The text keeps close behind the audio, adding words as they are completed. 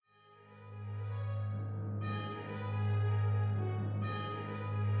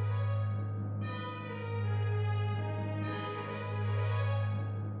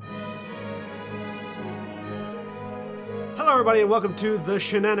Hello, everybody, and welcome to the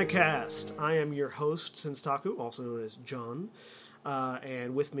Shenanicast. I am your host, Senstaku, also known as John,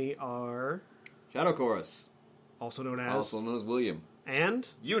 and with me are... Shadow Chorus. Also known as... Also known as William. And...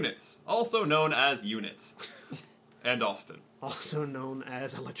 Units, also known as Units. And Austin. Also known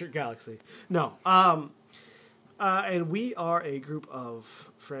as Electric Galaxy. No, and we are a group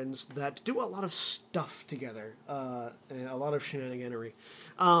of friends that do a lot of stuff together, and a lot of shenaniganery.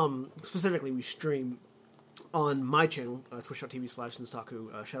 Specifically, we stream on my channel,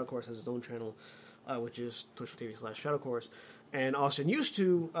 twitch.tv/Senstaku. Shadow Chorus has his own channel, which is twitch.tv/Shadow Chorus. And Austin used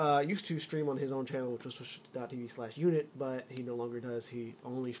to stream on his own channel, which was twitch.tv/Unit, but he no longer does. He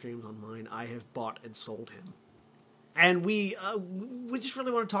only streams on mine. I have bought and sold him. And we just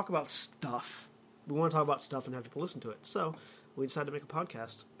really want to talk about stuff. We want to talk about stuff and have people listen to it. So we decided to make a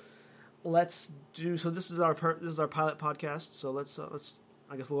podcast. So this is our pilot podcast. So let's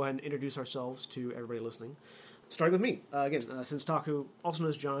I guess we'll go ahead and introduce ourselves to everybody listening. Starting with me again, Senstaku, also known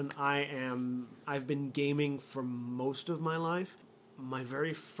as John. I've been gaming for most of my life. My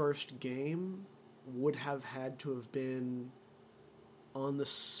very first game would have had to have been on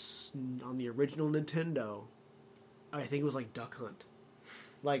the original Nintendo. I think it was like Duck Hunt.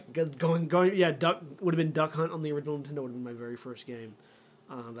 Like Duck would have been Duck Hunt on the original Nintendo. Would have been my very first game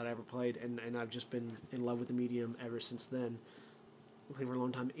that I ever played, and I've just been in love with the medium ever since then. I played for a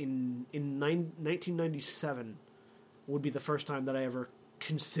long time. In 1997 would be the first time that I ever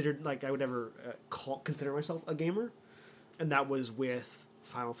considered, like, I would ever consider myself a gamer, and that was with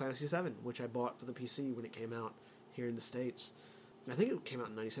Final Fantasy VII, which I bought for the PC when it came out here in the States. I think it came out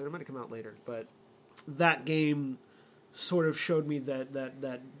in 97. It might have come out later, but that game sort of showed me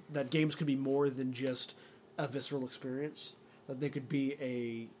that games could be more than just a visceral experience. That they could be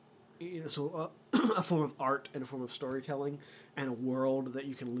a form of art and a form of storytelling and a world that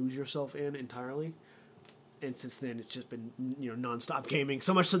you can lose yourself in entirely. And since then, it's just been nonstop gaming.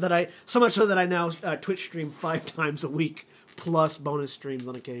 So much so that I now Twitch stream 5 times a week plus bonus streams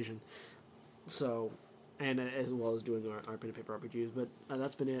on occasion. So, and as well as doing our pen and paper RPGs. But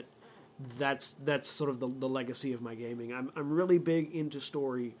that's been it. That's sort of the legacy of my gaming. I'm really big into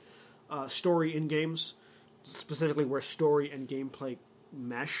story in games, specifically where story and gameplay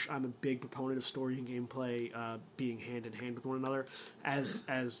mesh. I'm a big proponent of story and gameplay being hand in hand with one another. As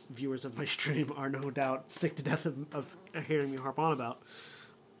viewers of my stream are no doubt sick to death of hearing me harp on about.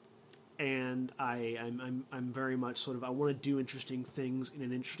 And I'm very much sort of, I want to do interesting things in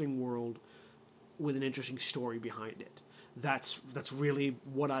an interesting world with an interesting story behind it. That's really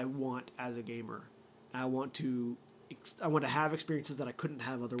what I want as a gamer. I want to have experiences that I couldn't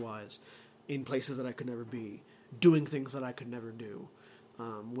have otherwise, in places that I could never be, doing things that I could never do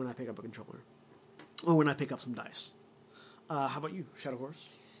when I pick up a controller, or when I pick up some dice. How about you, Shadow Horse?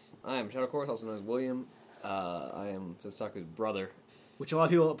 I am Shadow Chorus, also known as William. I am Senstaku's brother, which a lot of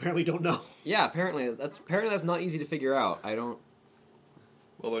people apparently don't know. Yeah, apparently that's not easy to figure out. I don't.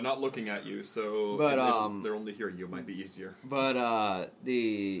 Well, they're not looking at you, so but, they're only hearing you. It might be easier. But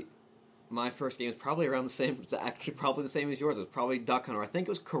my first game was probably around the same, actually probably the same as yours. It was probably Duck Hunt, or I think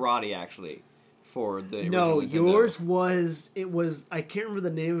it was Karate, actually, for the No, original Nintendo. Yours was, I can't remember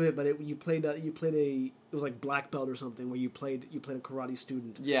the name of it, but you played it was like Black Belt or something, where you played a karate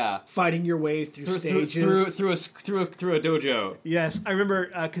student. Yeah. Fighting your way through stages. Through a dojo. Yes, I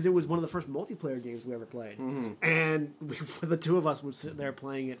remember, because it was one of the first multiplayer games we ever played. Mm-hmm. And the two of us would sit there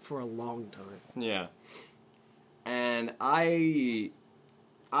playing it for a long time. Yeah. And I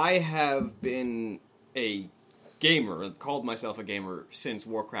have been a gamer, called myself a gamer, since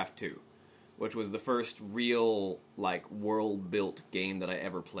Warcraft 2. Which was the first real, world-built game that I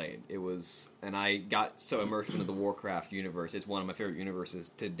ever played. It was, and I got so immersed into the Warcraft universe. It's one of my favorite universes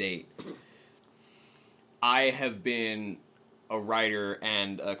to date. I have been a writer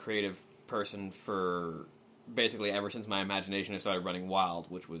and a creative person for basically ever since my imagination started running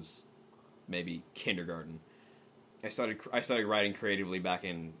wild, which was maybe kindergarten. I started writing creatively back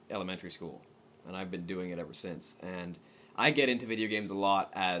in elementary school, and I've been doing it ever since. And I get into video games a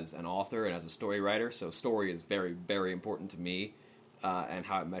lot as an author and as a story writer, so story is very, very important to me, and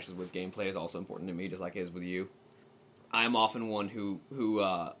how it meshes with gameplay is also important to me, just like it is with you. I'm often one who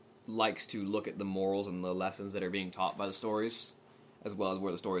likes to look at the morals and the lessons that are being taught by the stories, as well as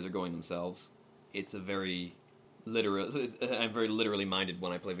where the stories are going themselves. It's a very I'm very literally minded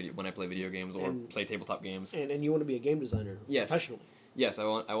when I play video games or play tabletop games. And you want to be a game designer professionally. Yes, I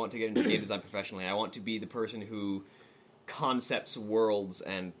want to get into game design professionally. I want to be the person who concepts worlds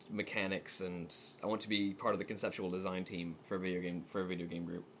and mechanics, and I want to be part of the conceptual design team for a video game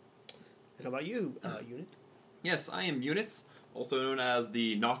group. And how about you, Unit? Yes, I am Units, also known as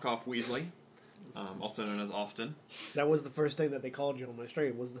the knockoff Weasley. also known as Austin. That was the first thing that they called you on my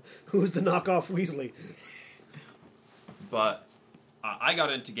stream. Who's the knockoff Weasley? But I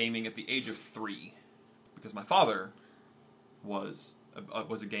got into gaming at the age of 3 because my father was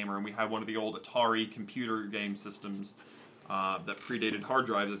a gamer, and we had one of the old Atari computer game systems that predated hard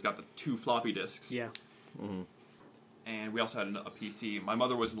drives. It's got the 2 floppy disks. Yeah. Mm-hmm. And we also had a PC. My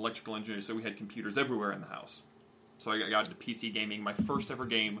mother was an electrical engineer, so we had computers everywhere in the house. So I got into PC gaming. My first ever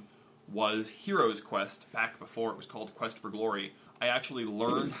game was Heroes Quest, back before it was called Quest for Glory. I actually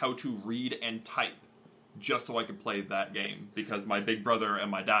learned how to read and type just so I could play that game, because my big brother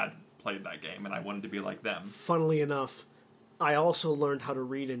and my dad played that game, and I wanted to be like them. Funnily enough, I also learned how to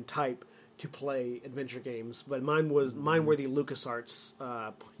read and type to play adventure games, but mine were the LucasArts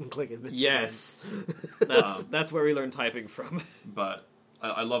point-and-click adventure Yes. games. That's where we learned typing from. But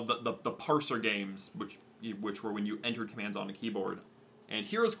I love the parser games, which were when you entered commands on a keyboard. And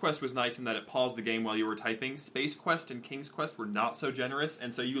Heroes Quest was nice in that it paused the game while you were typing. Space Quest and King's Quest were not so generous,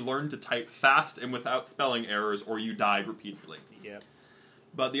 and so you learned to type fast and without spelling errors, or you died repeatedly. Yeah.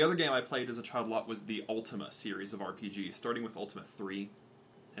 But the other game I played as a child a lot was the Ultima series of RPGs, starting with Ultima 3,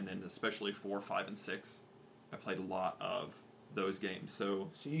 and then especially 4, 5, and 6. I played a lot of those games, so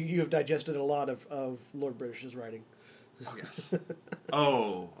you have digested a lot of Lord British's writing. oh yes.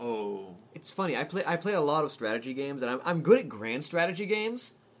 oh. It's funny. I play a lot of strategy games, and I'm good at grand strategy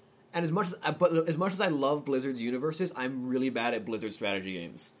games. And as much as I love Blizzard's universes, I'm really bad at Blizzard strategy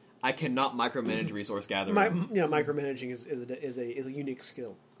games. I cannot micromanage resource gathering. Micromanaging is a unique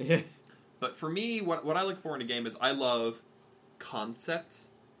skill. Yeah. But for me, what I look for in a game is I love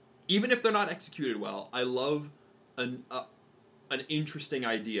concepts. Even if they're not executed well, I love an interesting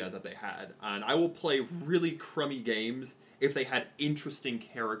idea that they had. And I will play really crummy games if they had interesting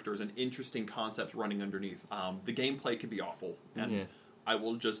characters and interesting concepts running underneath. The gameplay can be awful, and I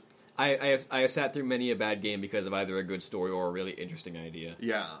will just... I have sat through many a bad game because of either a good story or a really interesting idea.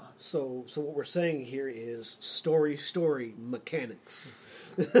 Yeah. So what we're saying here is story mechanics.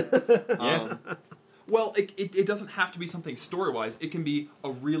 Well, it doesn't have to be something story-wise. It can be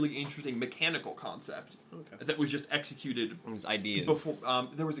a really interesting mechanical concept that was just executed. Those ideas. Before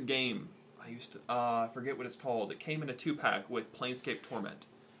there was a game I used to I forget what it's called. It came in a 2-pack with Planescape Torment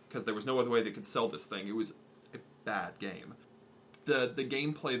because there was no other way they could sell this thing. It was a bad game. The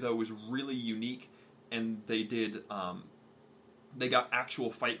gameplay though was really unique, and they did they got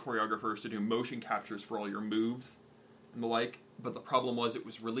actual fight choreographers to do motion captures for all your moves and the like. But the problem was it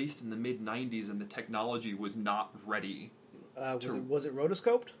was released in the mid-90s and the technology was not ready. Was it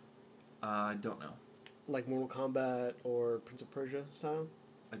rotoscoped? I don't know. Like Mortal Kombat or Prince of Persia style?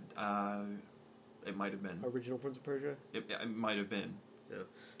 It might have been. Original Prince of Persia? It might have been. Yeah.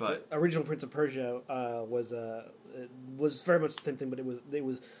 But original Prince of Persia was very much the same thing, but it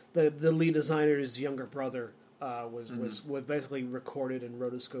was the lead designer's younger brother was basically recorded and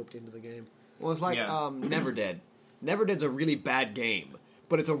rotoscoped into the game. Well, it's like Never Dead. Never Dead's a really bad game,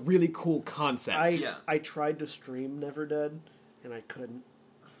 but it's a really cool concept. I tried to stream Never Dead, and I couldn't.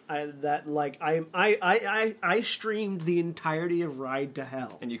 I streamed the entirety of Ride to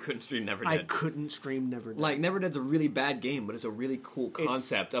Hell, and you couldn't stream Never Dead. I couldn't stream Never Dead. Like Never Dead's a really bad game, but it's a really cool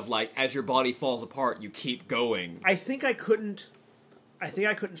concept of like as your body falls apart, you keep going. I think I couldn't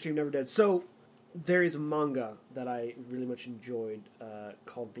stream Never Dead. So there is a manga that I really much enjoyed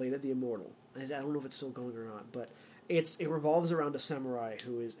called Blade of the Immortal. I don't know if it's still going or not, but it revolves around a samurai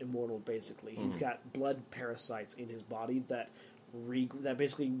who is immortal. Basically, he's got blood parasites in his body that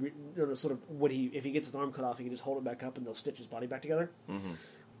basically sort of if he gets his arm cut off, he can just hold it back up and they'll stitch his body back together. Mm-hmm.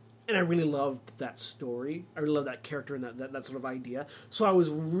 And I really loved that story. I really loved that character and that sort of idea. So I was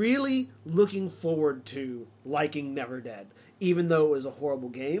really looking forward to liking Never Dead, even though it was a horrible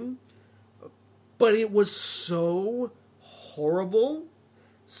game. But it was so horrible,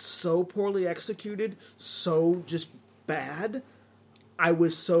 so poorly executed, so just bad. I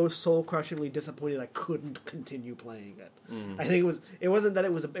was so soul-crushingly disappointed I couldn't continue playing it. Mm. I think it wasn't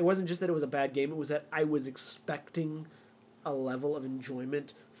just that it was a bad game, it was that I was expecting a level of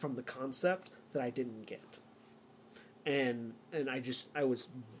enjoyment from the concept that I didn't get. And I was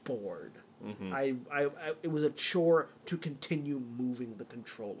bored. Mm-hmm. It was a chore to continue moving the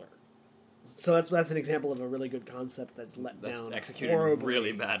controller. So that's an example of a really good concept that's down executed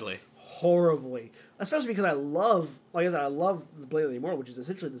really badly. Horribly. Especially because I love the Blade of the Immortal, which is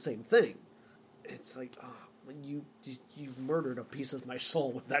essentially the same thing. It's like, you've murdered a piece of my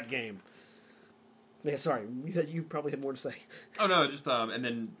soul with that game. Yeah, sorry, you probably had more to say. Oh no, just and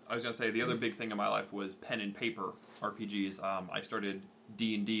then I was gonna say the other big thing in my life was pen and paper RPGs. I started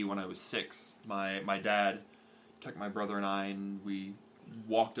D&D when I was 6. My dad took my brother and I, and we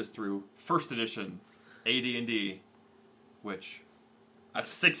walked us through first edition AD&D, which, as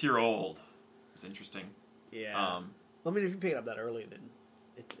a 6-year-old, is interesting. Yeah. I mean, if you pick it up that early, then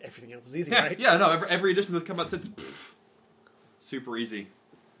everything else is easy, Yeah, right? yeah, no, every edition that's come out since, super easy.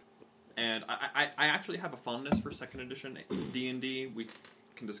 And I actually have a fondness for second edition D&D. We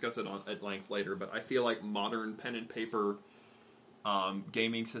can discuss it at length later, but I feel like modern pen and paper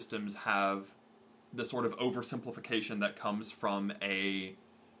gaming systems have the sort of oversimplification that comes from a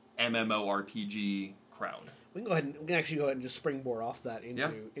MMORPG crowd. We can actually go ahead and just springboard off that into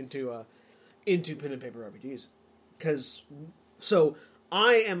pen and paper RPGs. So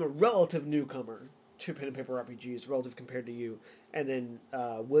I am a relative newcomer to pen and paper RPGs, relative compared to you, and then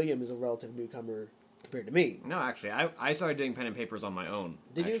William is a relative newcomer compared to me. No, actually, I started doing pen and papers on my own.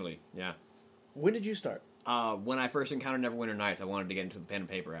 Did you? Actually, yeah. When did you start? When I first encountered Neverwinter Nights, I wanted to get into the pen and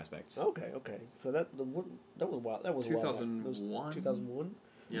paper aspects. Okay. So that was a while. That was 2001. 2001.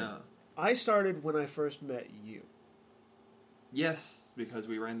 Yeah. I started when I first met you. Yes, because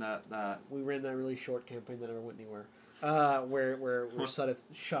we ran that. We ran that really short campaign that never went anywhere. Where Sudeth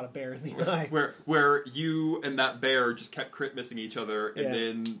shot a bear in the eye. Where you and that bear just kept crit missing each other, and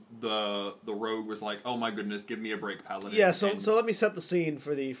then the rogue was like, "Oh my goodness, give me a break, paladin." Yeah, so let me set the scene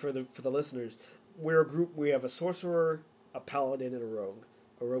for the listeners. We're a group. We have a sorcerer, a paladin, and a rogue.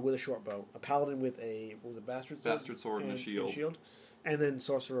 A rogue with a short bow, a paladin with a bastard sword and a shield, and then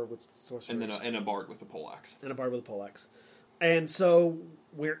sorcerer with sorcerer, and a bard with a poleaxe, And so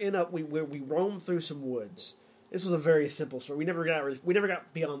we roam through some woods. This was a very simple story. We never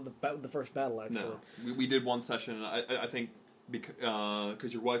got beyond the first battle. Actually, no. We did one session. I think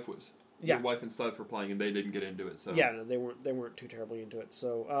because your wife and Seth were playing, and they didn't get into it. So yeah, no, they weren't too terribly into it.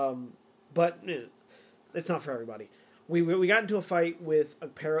 So, but it's not for everybody. We got into a fight with a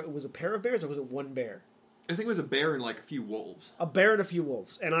pair. It was a pair of bears, or was it one bear? I think it was a bear and like a few wolves. A bear and a few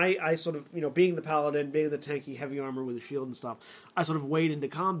wolves. And I sort of, being the paladin, being the tanky, heavy armor with a shield and stuff, I sort of wade into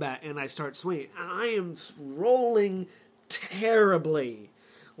combat and I start swinging. And I am rolling terribly.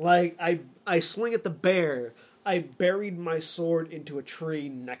 Like, I swing at the bear. I buried my sword into a tree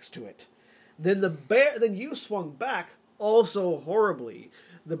next to it. Then then you swung back, also horribly.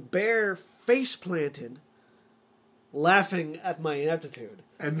 The bear face planted, laughing at my ineptitude.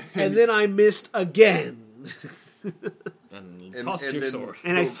 And then I missed again. and tossed your sword.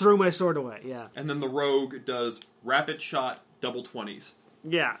 And I threw my sword away, yeah. And then the rogue does rapid shot, double 20s.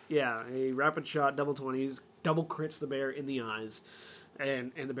 Yeah. A rapid shot, double 20s, double crits the bear in the eyes,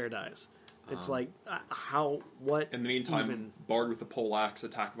 and the bear dies. It's what? In the meantime, even? Bard with the poleaxe,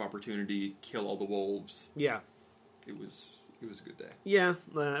 attack of opportunity, kill all the wolves. Yeah. It was a good day. Yeah,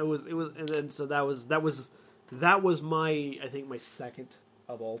 it was, and then so that was my, I think, my second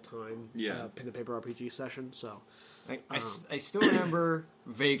of all time pen and paper RPG session. So I still remember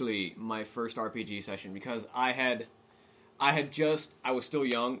vaguely my first RPG session because I was still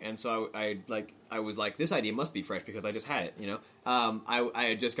young, and so I was like, this idea must be fresh because I just had it, I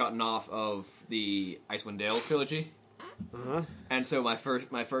had just gotten off of the Icewind Dale trilogy, and so my first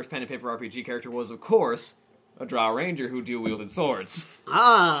pen and paper RPG character was, of course, a Drow Ranger who dual-wielded swords.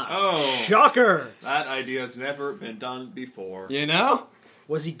 Shocker! That idea has never been done before.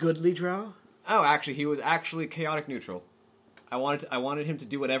 Was he goodly Drow? Oh, actually, he was actually chaotic neutral. I wanted him to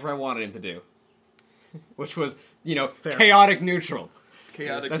do whatever I wanted him to do. Which was, Fair. chaotic neutral.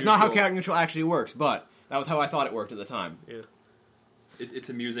 That's not how chaotic neutral actually works, but that was how I thought it worked at the time. Yeah. It's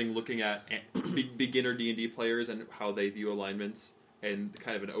amusing looking at beginner D&D players and how they view alignments, and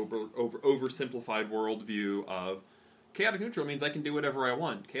kind of an oversimplified worldview of chaotic neutral means I can do whatever I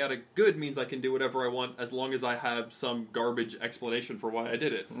want. Chaotic good means I can do whatever I want as long as I have some garbage explanation for why I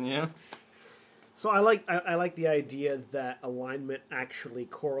did it. Yeah. So I like the idea that alignment actually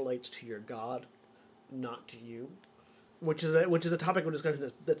correlates to your god, not to you, which is a topic of discussion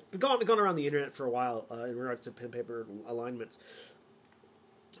that's gone around the internet for a while in regards to pen and paper alignments,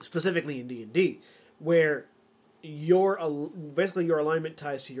 specifically in D&D, where your alignment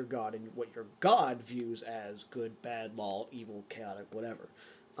ties to your god and what your god views as good, bad, law, evil, chaotic, whatever.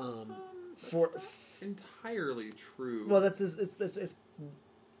 That's not entirely true. Well, it's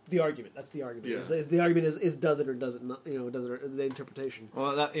the argument. That's the argument. Yeah. The argument is does it or does it not? Does it or the interpretation.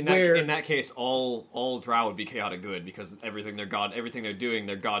 Well, in that case, all Drow would be chaotic good because everything they're doing,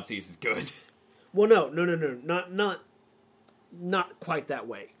 their god sees as good. Well, no, not quite that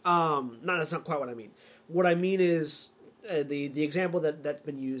way. That's not quite what I mean. What I mean is the example that's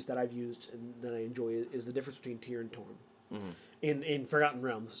been used, that I've used and that I enjoy, is the difference between Tyr and Torm in Forgotten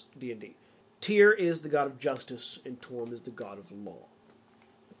Realms D&D. Tyr is the god of justice, and Torm is the god of law.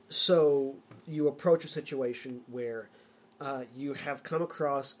 So you approach a situation where you have come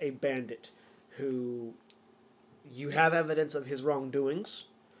across a bandit who you have evidence of his wrongdoings,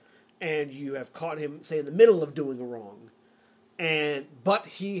 and you have caught him, say, in the middle of doing a wrong, but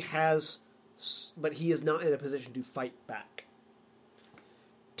he is not in a position to fight back.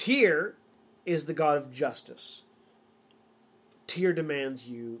 Tyr is the god of justice. Tyr demands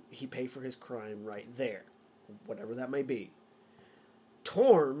he pay for his crime right there, whatever that may be.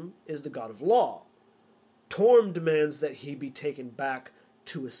 Torm is the god of law. Torm demands that he be taken back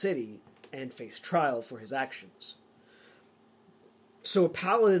to a city and face trial for his actions. So a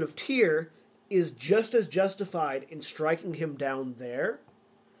paladin of Tyr is just as justified in striking him down there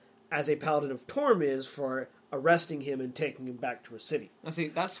as a paladin of Torm is for arresting him and taking him back to a city. Now see,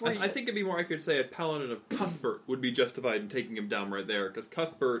 that's where I think it'd be more accurate to say a paladin of Cuthbert would be justified in taking him down right there, because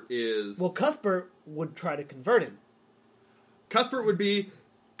Cuthbert is... Well, Cuthbert would try to convert him. Cuthbert would be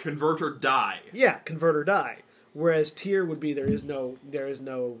convert or die. Yeah, convert or die. Whereas Tyr would be there's no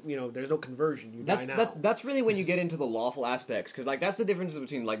conversion. You die now. That's really when you get into the lawful aspects, because like that's the differences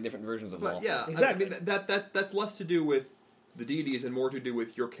between like different versions of But lawful. yeah, Exactly. I mean, that's less to do with the deities and more to do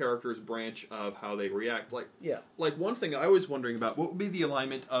with your character's branch of how they react. Like one thing I was wondering about, what would be the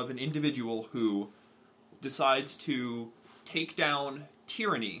alignment of an individual who decides to take down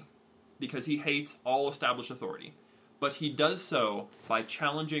tyranny because he hates all established authority, but he does so by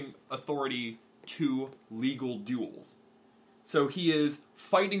challenging authority to legal duels. So he is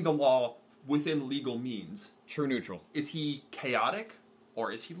fighting the law within legal means. True neutral. Is he chaotic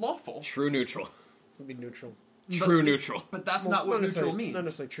or is he lawful? True neutral. Would be neutral. True neutral. But that's not what neutral means. Not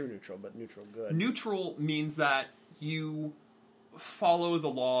necessarily true neutral, but neutral good. Neutral means that you follow the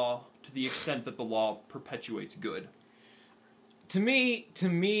law to the extent that the law perpetuates good. To me,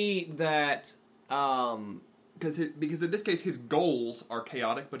 that Because in this case, his goals are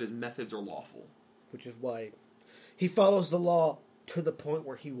chaotic, but his methods are lawful. Which is why he follows the law to the point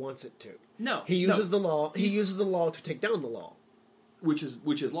where he wants it to. No, He uses the law. He uses the law to take down the law. which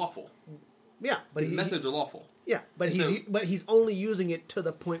is lawful. Yeah, but His methods are lawful. Yeah, but he's only using it to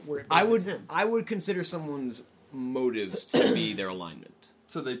the point where it I benefits him. would consider someone's motives to be their alignment.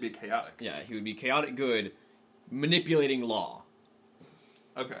 So they'd be chaotic. Yeah, he would be chaotic good, manipulating law.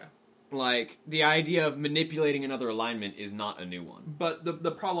 Okay. Like, the idea of manipulating another alignment is not a new one. But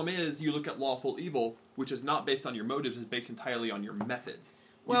the problem is, you look at lawful evil, which is not based on your motives, it's based entirely on your methods.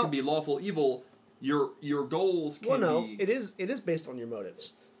 You Well- can be lawful evil, your goals can be... it is based on your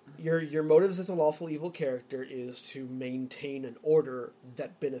motives. Your motives as a lawful evil character is to maintain an order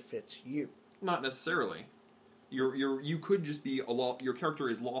that benefits you. Not necessarily. You could just be your character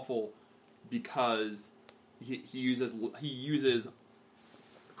is lawful because he uses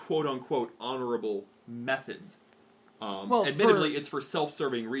quote unquote honorable methods. Admittedly, it's for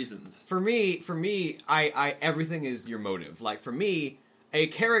self-serving reasons. For me, I everything is your motive. Like, for me, a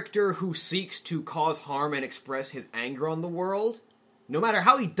character who seeks to cause harm and express his anger on the world, no matter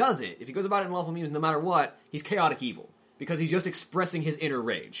how he does it, if he goes about it in lawful means, no matter what, he's chaotic evil. Because he's just expressing his inner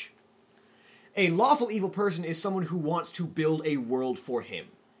rage. A lawful evil person is someone who wants to build a world for him.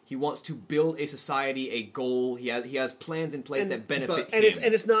 He wants to build a society, a goal. He has plans in place that benefit him.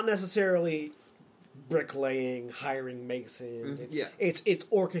 And it's not necessarily bricklaying, hiring masons. It's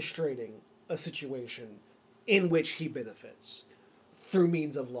orchestrating a situation in which he benefits through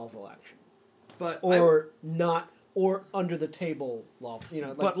means of lawful action, or under the table law.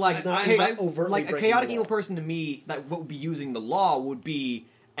 But like, not overtly like a breaking chaotic the evil law. person to me, like what would be using the law would be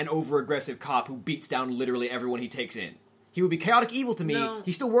an over-aggressive cop who beats down literally everyone he takes in. He would be chaotic evil to me. No.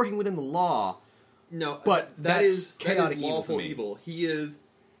 He's still working within the law. No, but that is chaotic lawful evil to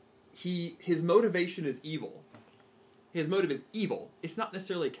me. His motivation is evil. His motive is evil. It's not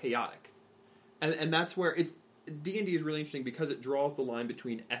necessarily chaotic, and that's where D&D is really interesting because it draws the line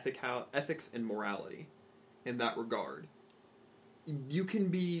between ethics and morality. In that regard, you can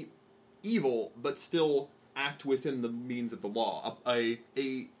be evil but still act within the means of the law. A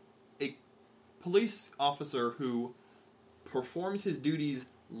police officer who performs his duties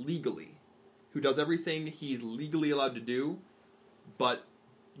legally, who does everything he's legally allowed to do, but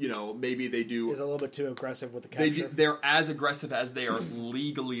maybe they do is a little bit too aggressive with the capture. They're as aggressive as they are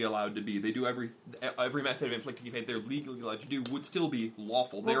legally allowed to be. They do every method of inflicting pain they're legally allowed to do would still be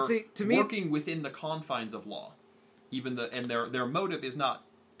lawful. Well, They're working within the confines of law. Their motive is not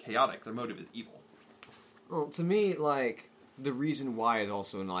chaotic. Their motive is evil. Well, to me, like, the reason why is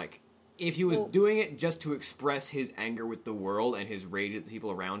also, like, if he was doing it just to express his anger with the world and his rage at the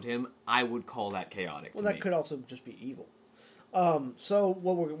people around him, I would call that chaotic. Well, that could also just be evil. So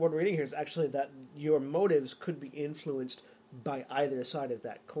what we're reading here is actually that your motives could be influenced by either side of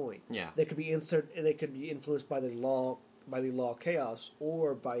that coin. Yeah, they could be influenced by the law law chaos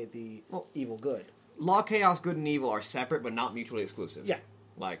or by the evil good. Law, chaos, good, and evil are separate but not mutually exclusive. Yeah.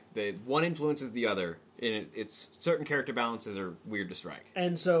 Like, the one influences the other, and it's certain character balances are weird to strike.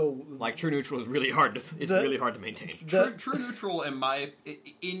 And so... Like, true neutral is really hard to maintain. True neutral, in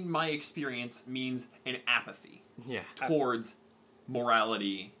my experience, means an apathy towards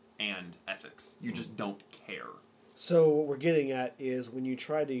morality and ethics. You just don't care. So what we're getting at is when you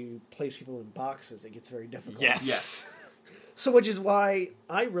try to place people in boxes, it gets very difficult. Yes. So which is why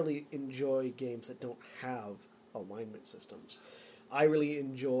I really enjoy games that don't have alignment systems. I really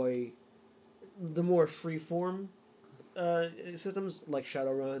enjoy the more free-form systems, like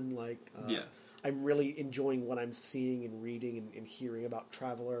Shadowrun, I'm really enjoying what I'm seeing and reading and hearing about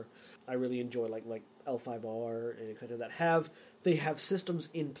Traveler. I really enjoy like L5R and etc. that have systems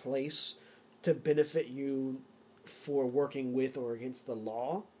in place to benefit you for working with or against the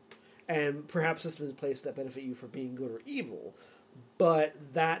law, and perhaps systems in place that benefit you for being good or evil, but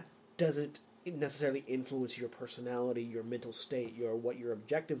that doesn't necessarily influence your personality, your mental state, what your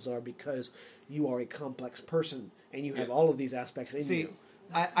objectives are, because you are a complex person and you have all of these aspects in you.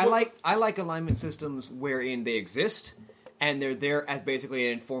 I like alignment systems wherein they exist and they're there as basically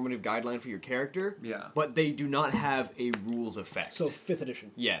an informative guideline for your character. Yeah. But they do not have a rules effect. So 5th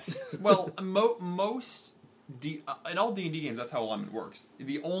edition. Yes. Well, most in all D&D games, that's how alignment works.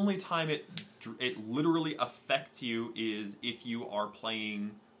 The only time it literally affects you is if you are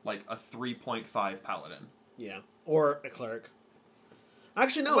playing like a 3.5 paladin. Yeah, or a cleric.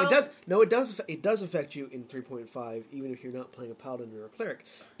 Actually, no, Well, it does. No, it does. It does affect you in 3.5, even if you're not playing a paladin or a cleric,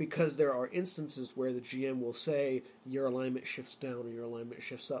 because there are instances where the GM will say your alignment shifts down or your alignment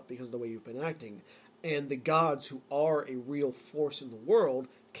shifts up because of the way you've been acting, and the gods, who are a real force in the world,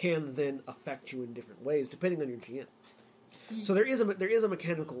 can then affect you in different ways depending on your GM. So there is a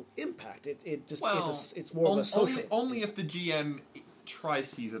mechanical impact. It's more of a social. Only if the GM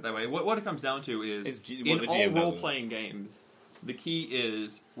tries to use it that way. What it comes down to is in all role-playing games, the key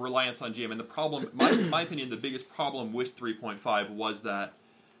is reliance on GM. And the problem, in my opinion, the biggest problem with 3.5 was that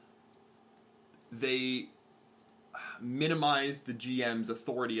they minimized the GM's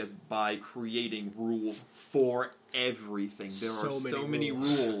authority by creating rules for everything. There are so many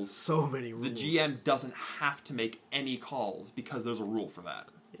rules. So many rules. The GM doesn't have to make any calls because there's a rule for that.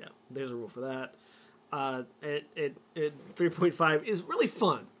 Yeah, there's a rule for that. 3.5 is really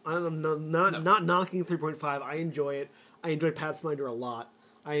fun. I'm not knocking 3.5. I enjoy it. I enjoy Pathfinder a lot.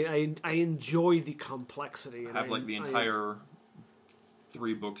 I enjoy the complexity. I have the entire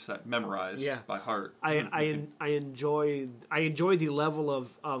 3-book set memorized by heart. I enjoy the level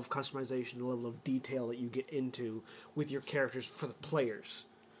of customization, the level of detail that you get into with your characters for the players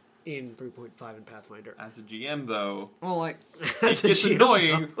in 3.5 and Pathfinder. As a GM, though, it gets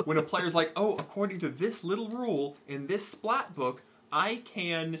annoying when a player's like, "Oh, according to this little rule in this splat book, I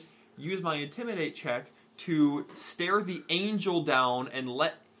can use my intimidate check to stare the angel down and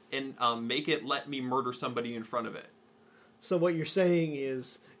make it let me murder somebody in front of it." So what you're saying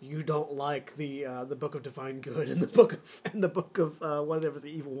is you don't like the Book of Divine Good and the book of whatever the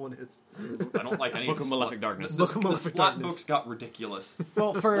evil one is. I don't like any Book of Malefic Darkness. The splat books got ridiculous.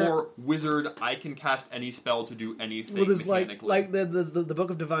 Well, or wizard, I can cast any spell to do anything mechanically. Like the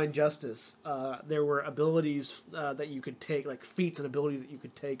Book of Divine Justice. There were abilities that you could take, like feats and abilities that you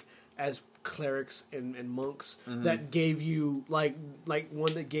could take as clerics and monks that gave you like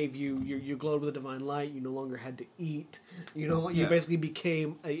one that gave you glowed with a divine light. You no longer had to eat. You basically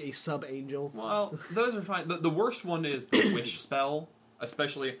became a sub angel. Well, those are fine. The worst one is the wish spell.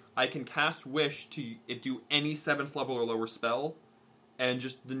 Especially, I can cast wish to do any 7th level or lower spell, and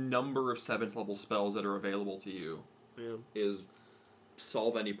just the number of 7th level spells that are available to you is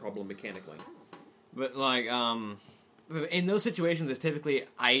solve any problem mechanically. But in those situations, it's typically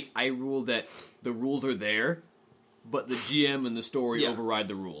I rule that the rules are there, but the GM and the story override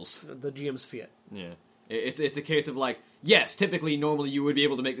the rules. The GM's fiat. Yeah, it's a case of yes, typically, normally you would be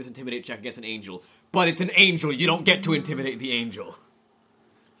able to make this intimidate check against an angel, but it's an angel. You don't get to intimidate the angel.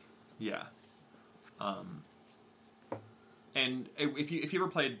 Yeah. And if you ever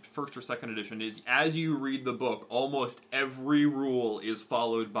played 1st or 2nd edition, as you read the book, almost every rule is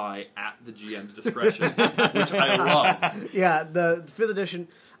followed by at the GM's discretion, which I love. Yeah, the 5th edition.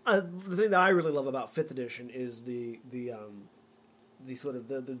 The thing that I really love about 5th edition is the sort of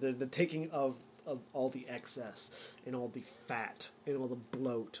the taking of all the excess and all the fat and all the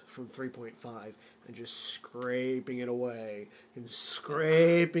bloat from 3.5 and just scraping it away and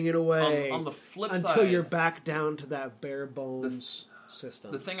scraping it away on the flip until side, you're back down to that bare bones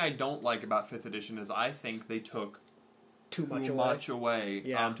system. The thing I don't like about 5th edition is I think they took too much away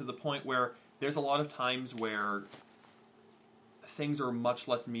to the point where there's a lot of times where things are much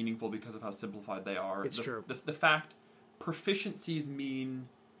less meaningful because of how simplified they are. It's true. The fact proficiencies mean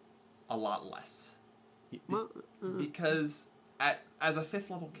a lot less. Because as a 5th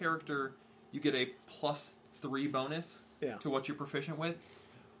level character, you get a +3 bonus to what you're proficient with,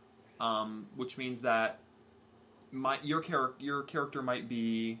 which means that your character might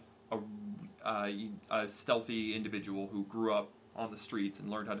be a stealthy individual who grew up on the streets and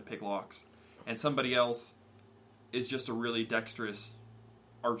learned how to pick locks, and somebody else is just a really dexterous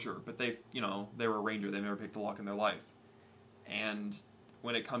archer, but they were a ranger, they've never picked a lock in their life. And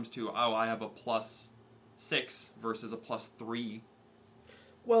when it comes to, I have a +6 versus a +3.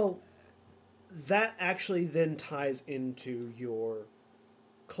 Well, that actually then ties into your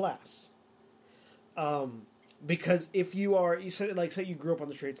class. Because if say you grew up on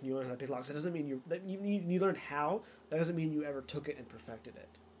the streets and you learned how to pick locks, that doesn't mean you learned how. That doesn't mean you ever took it and perfected it.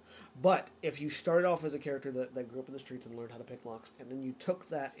 But if you started off as a character that grew up in the streets and learned how to pick locks, and then you took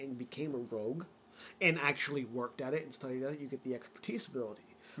that and became a rogue, and actually worked at it and studied at it, you get the expertise ability,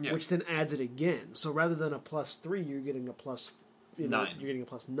 which then adds it again. So rather than a +3, you're getting a +9. You're getting a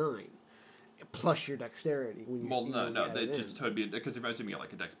 +9 plus your dexterity. They just totally, because if I assume you get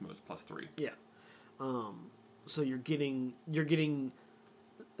like a dex +3. Yeah. So you're getting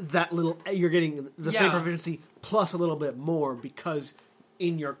that little. You're getting the same proficiency plus a little bit more because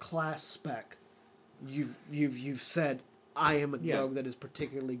in your class spec, you've said, I am a rogue that is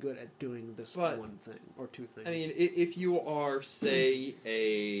particularly good at doing this one thing or two things. I mean, if you are, say,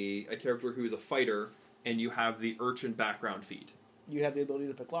 a character who's a fighter and you have the urchin background feat, you have the ability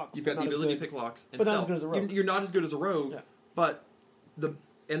to pick locks. You've got the ability to pick locks, but not as good as a rogue. You're not as good as a rogue, but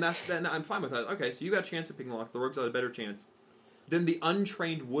I'm fine with that. Okay, so you got a chance at picking locks. The rogue's got a better chance. Then the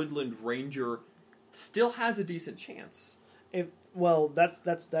untrained woodland ranger still has a decent chance. That's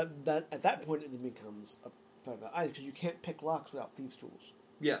at that point it becomes a because you can't pick locks without thieves' tools.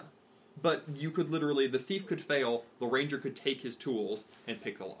 Yeah, but you could literally, the thief could fail, the ranger could take his tools and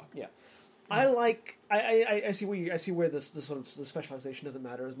pick the lock. Yeah, I see where this sort of the specialization doesn't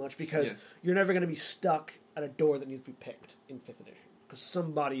matter as much because you're never going to be stuck at a door that needs to be picked in 5th edition because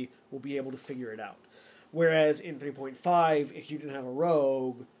somebody will be able to figure it out. Whereas in 3.5, if you didn't have a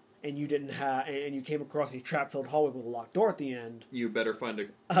rogue and you came across a trap-filled hallway with a locked door at the end, you better find a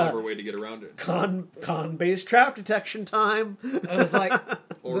clever way to get around it. Con-based trap detection time. And it's like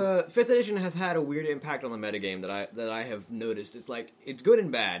the 5th edition has had a weird impact on the metagame that I have noticed. It's like it's good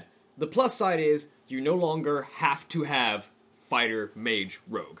and bad. The plus side is you no longer have to have fighter, mage,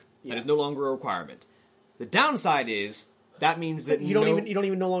 rogue. That is no longer a requirement. The downside is that means that you no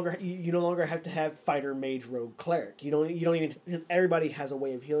longer have to have fighter, mage, rogue, cleric. You don't even. Everybody has a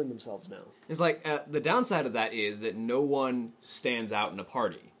way of healing themselves now. It's like the downside of that is that no one stands out in a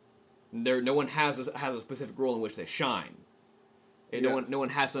party. No one has a specific role in which they shine. And no one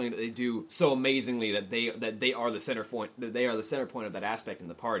has something that they do so amazingly that they are the center point. That they are the center point of that aspect in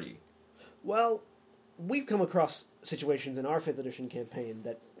the party. Well, we've come across situations in our 5th edition campaign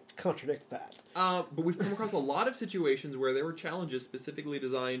that contradict that. But we've come across a lot of situations where there were challenges specifically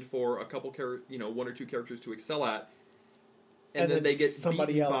designed for a couple one or two characters to excel at, and then they get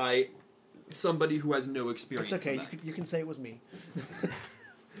beaten by somebody who has no experience. It's okay. You can say it was me.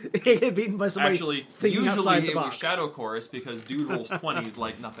 You get beaten by somebody. Actually, usually it was Shadow Chorus because dude rolls 20s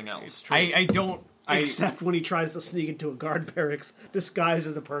like nothing else. I don't. Except when he tries to sneak into a guard barracks disguised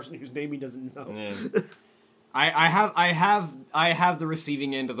as a person whose name he doesn't know. Yeah. I have the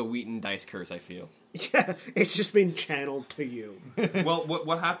receiving end of the Wheaton dice curse, I feel. Yeah, it's just been channeled to you. Well,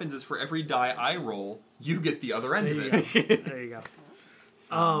 what happens is for every die I roll, you get the other end of it. There you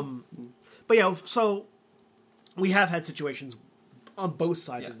go. But yeah, so we have had situations on both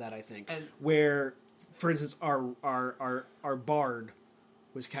sides of that, I think, where, for instance, our bard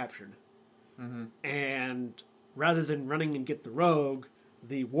was captured. Mm-hmm. And rather than running and get the rogue,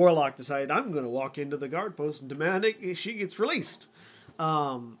 the warlock decided, I'm going to walk into the guard post and demand she gets released.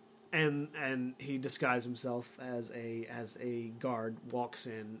 And he disguised himself as a guard, walks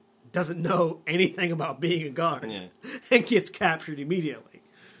in, doesn't know anything about being a guard, and gets captured immediately.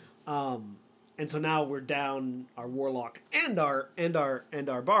 And so now we're down our warlock and our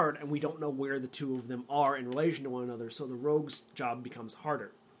bard, and we don't know where the two of them are in relation to one another. So the rogue's job becomes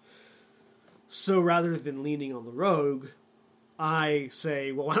harder. So rather than leaning on the rogue, I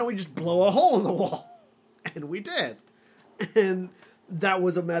say, well, why don't we just blow a hole in the wall? And we did. And that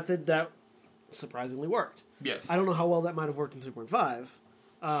was a method that surprisingly worked. Yes. I don't know how well that might have worked in 3.5.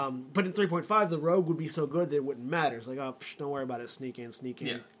 But in 3.5, the rogue would be so good that it wouldn't matter. It's like, don't worry about it. Sneak in.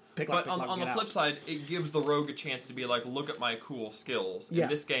 Yeah. Pick lock, but on the flip side, it gives the rogue a chance to be like, look at my cool skills. In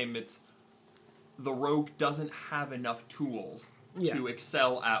this game, the rogue doesn't have enough tools Yeah. to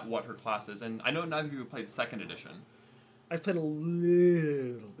excel at what her class is. And I know neither of you have played second edition. I've played a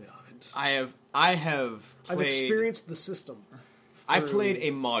little bit of it. I have I've played. experienced the system. I through- played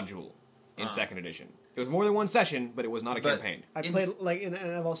a module in second edition. It was more than one session, but it was not a But- campaign. I played like, and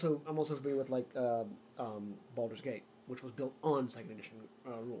I'm also familiar with like Baldur's Gate, which was built on second edition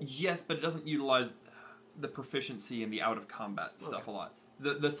rules. Yes, but it doesn't utilize the proficiency and the out of combat stuff a lot.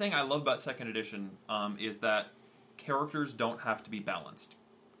 The thing I love about second edition is that characters don't have to be balanced.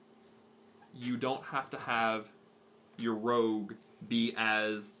 You don't have to have your rogue be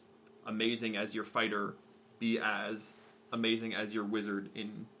as amazing as your fighter, be as amazing as your wizard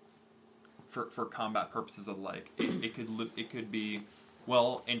for combat purposes of the like. It could be,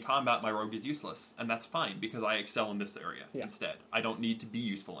 well, in combat my rogue is useless, and that's fine because I excel in this area instead. I don't need to be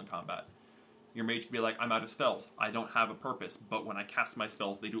useful in combat. Your mage could be like, I'm out of spells. I don't have a purpose, but when I cast my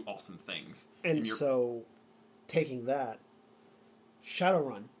spells, they do awesome things. And so, taking that,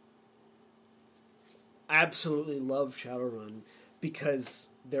 Shadowrun. Absolutely love Shadowrun because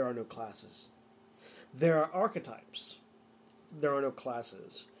there are no classes. There are archetypes. There are no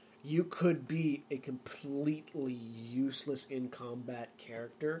classes. You could be a completely useless in combat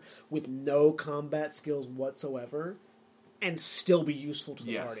character with no combat skills whatsoever and still be useful to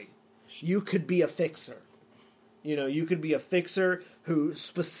the party. You could be a fixer. You could be a fixer who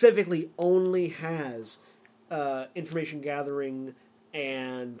specifically only has information gathering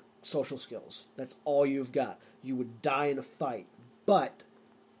and social skills. That's all you've got. You would die in a fight. But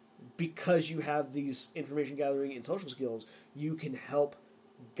because you have these information gathering and social skills, you can help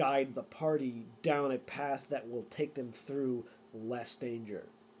guide the party down a path that will take them through less danger.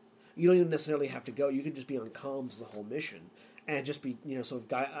 You don't even necessarily have to go. You could just be on comms the whole mission and just be,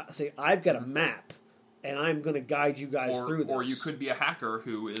 say, I've got a map and I'm going to guide you guys through this. Or you could be a hacker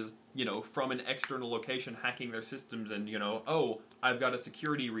who is, from an external location hacking their systems and, I've got a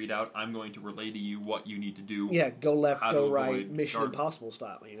security readout. I'm going to relay to you what you need to do. Yeah, go left, go right, Mission Impossible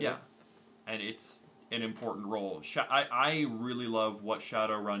style. Yeah, and it's an important role. I really love what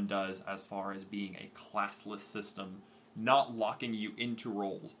Shadowrun does as far as being a classless system, not locking you into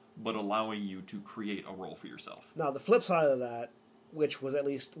roles, but allowing you to create a role for yourself. Now, the flip side of that, which was at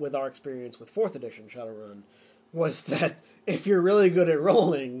least with our experience with 4th edition Shadowrun, was that if you're really good at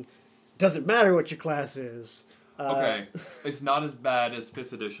rolling, doesn't matter what your class is. Okay, it's not as bad as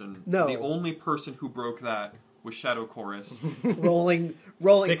 5th edition. No. The only person who broke that was Shadow Chorus. rolling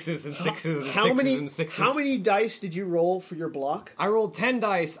Sixes and sixes and how sixes many, and sixes. How many dice did you roll for your block? I rolled 10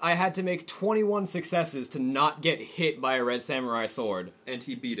 dice. I had to make 21 successes to not get hit by a red samurai sword. And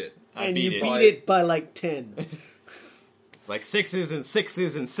he beat it. I beat it. Beat it by like 10. Like sixes and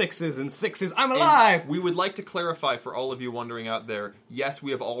sixes and sixes and sixes. I'm alive! And we would like to clarify for all of you wondering out there, yes,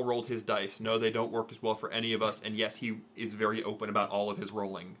 we have all rolled his dice. No, they don't work as well for any of us. And yes, he is very open about all of his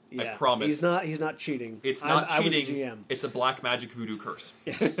rolling. Yeah, I promise. He's not cheating. It's not cheating. I was the GM. It's a black magic voodoo curse.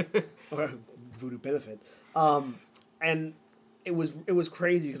 Yes. Or voodoo benefit. And it was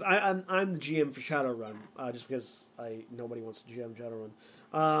crazy because I'm the GM for Shadowrun, just because nobody wants to GM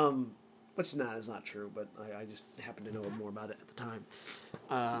Shadowrun. Which is not true, but I just happened to know more about it at the time.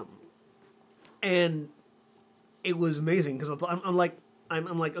 And it was amazing because I'm like,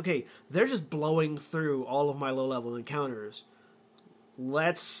 okay, they're just blowing through all of my low-level encounters.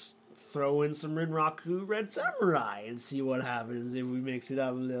 Let's throw in some Rinraku Red Samurai and see what happens if we mix it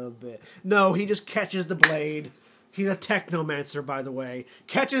up a little bit. No, he just catches the blade. He's a technomancer, by the way.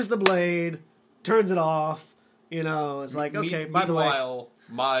 Catches the blade, turns it off. It's like, okay, by the way... Meanwhile,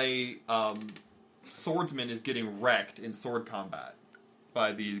 my swordsman is getting wrecked in sword combat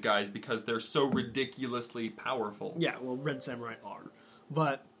by these guys because they're so ridiculously powerful. Yeah, well, Red Samurai are.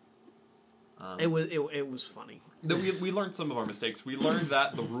 But it was funny. We learned some of our mistakes. We learned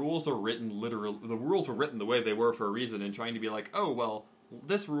that the rules are written literally. The rules were written the way they were for a reason, and trying to be like, oh well,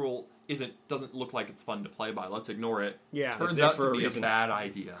 this rule doesn't look like it's fun to play by. Let's ignore it. Yeah, turns out to be a bad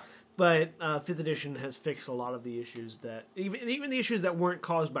idea. But 5th edition has fixed a lot of the issues that even the issues that weren't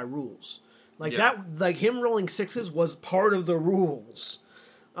caused by rules. Like like him rolling sixes was part of the rules.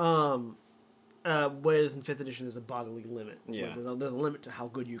 Whereas in 5th edition there's a bodily limit. Yeah, there's a limit to how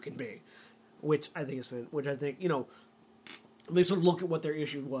good you can be, which I think they sort of looked at what their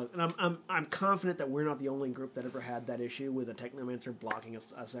issue was, and I'm confident that we're not the only group that ever had that issue with a technomancer blocking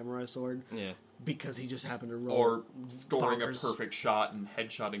a samurai sword. Yeah, because he just happened to roll or scoring bonkers. a perfect shot and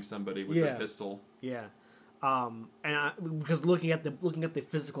headshotting somebody with a pistol. Yeah, because looking at the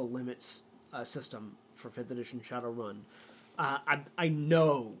physical limits system for 5th edition Shadowrun, I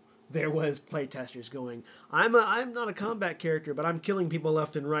know there was playtesters going, I'm not a combat character, but I'm killing people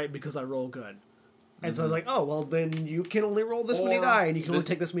left and right because I roll good. And so I was like, oh, well, then you can only roll this many die, and you can only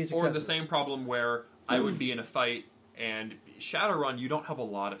take this many successes. Or the same problem where I would be in a fight, and Shadowrun, you don't have a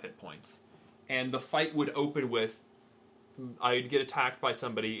lot of hit points. And the fight would open with, I'd get attacked by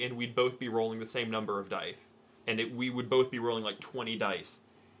somebody, and we'd both be rolling the same number of dice. And we would both be rolling like 20 dice.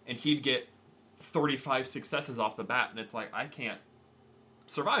 And he'd get 35 successes off the bat, and it's like, I can't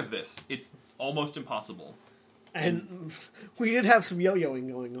survive this. It's almost impossible. And we did have some yo-yoing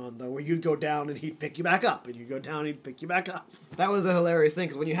going on, though, where you'd go down and he'd pick you back up, and you'd go down and he'd pick you back up. That was a hilarious thing,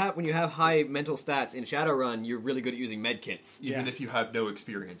 because when you have high mental stats in Shadowrun, you're really good at using medkits. Even if you have no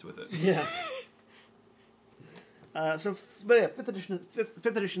experience with it. Yeah. But yeah, fifth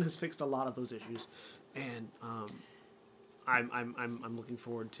edition has fixed a lot of those issues, and I'm looking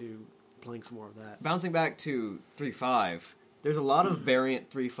forward to playing some more of that. Bouncing back to 3.5, there's a lot of variant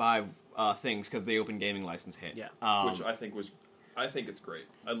 3.5 things because the open gaming license hit. Yeah, which I think it's great.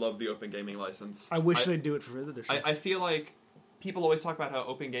 I love the open gaming license. I wish they'd do it for fifth edition. I feel like people always talk about how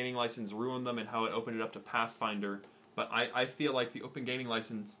open gaming license ruined them and how it opened it up to Pathfinder, but I feel like the open gaming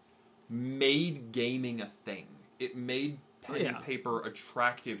license made gaming a thing. It made pen and paper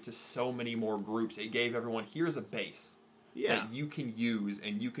attractive to so many more groups. It gave everyone, here's a base that you can use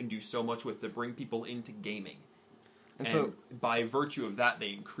and you can do so much with to bring people into gaming. And so, by virtue of that, they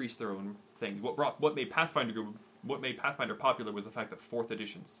increased their own thing. What made Pathfinder popular was the fact that 4th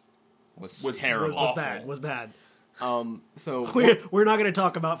edition was terrible, was bad. So we're not going to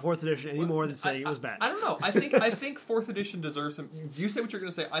talk about 4th edition any more than saying it was bad. I don't know. I think 4th edition deserves some. You say what you're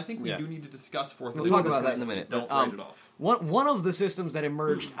going to say. I think we do need to discuss 4th edition. We'll talk about that in a minute. Don't write it off. One of the systems that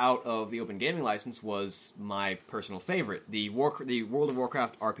emerged out of the open gaming license was my personal favorite, the World of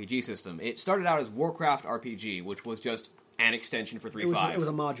Warcraft RPG system. It started out as Warcraft RPG, which was just an extension for 3.5. It was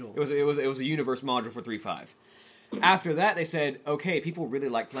a module. It was a universe module for 3.5. After that, they said, okay, people really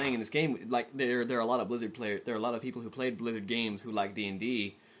like playing in this game. Like there are a lot of Blizzard players. There are a lot of people who played Blizzard games who like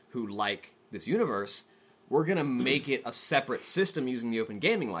D&D, who like this universe. We're gonna make it a separate system using the open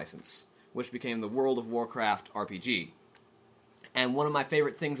gaming license, which became the World of Warcraft RPG. And one of my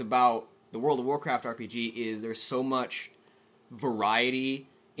favorite things about the World of Warcraft RPG is there's so much variety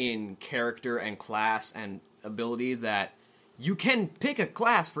in character and class and ability that you can pick a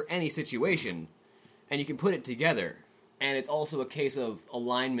class for any situation, and you can put it together. And it's also a case of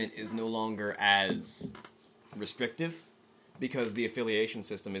alignment is no longer as restrictive, because the affiliation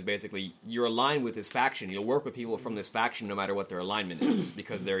system is basically you're aligned with this faction. You'll work with people from this faction no matter what their alignment is,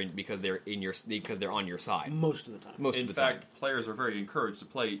 because they're on your side most of the time. In fact, players are very encouraged to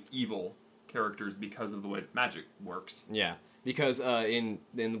play evil characters because of the way magic works. Yeah. Because in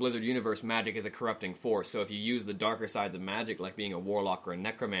the Blizzard universe, magic is a corrupting force. So if you use the darker sides of magic, like being a warlock or a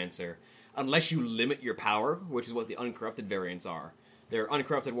necromancer, unless you limit your power, which is what the uncorrupted variants are, there are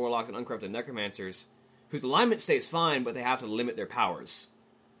uncorrupted warlocks and uncorrupted necromancers whose alignment stays fine, but they have to limit their powers.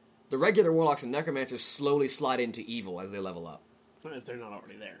 The regular warlocks and necromancers slowly slide into evil as they level up. If they're not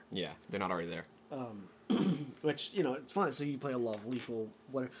already there. Yeah, they're not already there. Which, it's fun. So you play a lot of lethal,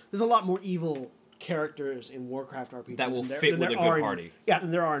 whatever. There's a lot more evil characters in Warcraft RPG that will fit with a good party. Than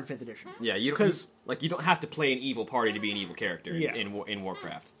there are in 5th edition. Yeah, you don't have to play an evil party to be an evil character in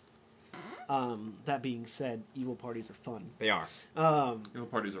Warcraft. That being said, evil parties are fun. They are. Evil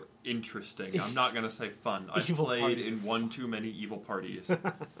parties are interesting. I'm not going to say fun. I've played in one too many evil parties.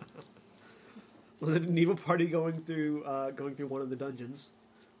 Was it an evil party going through one of the dungeons?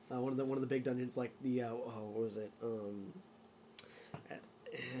 One of the big dungeons, like the what was it?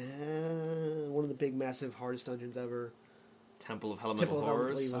 One of the big, massive, hardest dungeons ever. Temple of Elemental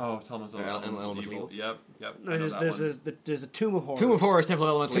Horrors. Elemental Evil. Yep. No, there's a Tomb of Horrors. Tomb of Horrors, Temple of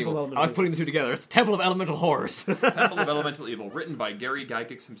Elemental Evil. I was putting the two together. It's Temple of Elemental Horrors. Temple of Elemental Evil, written by Gary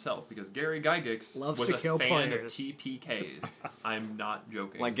Gygax himself, because Gary Gygax was a fan of TPKs. I'm not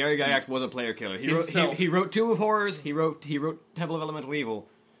joking. Like, Gary Gygax was a player killer. He wrote Tomb of Horrors. He wrote Temple of Elemental Evil.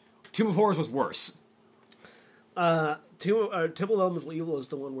 Tomb of Horrors was worse. Temple of Elemental Evil is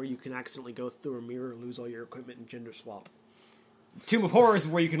the one where you can accidentally go through a mirror, lose all your equipment, and gender swap. Tomb of Horrors is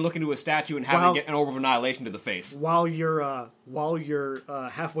where you can look into a statue and have it get an orb of annihilation to the face while you're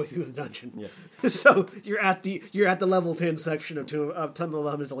halfway through the dungeon. Yeah. So you're at the level 10 section of Temple of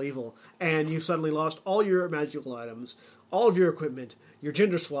Elemental Evil, and you've suddenly lost all your magical items, all of your equipment, your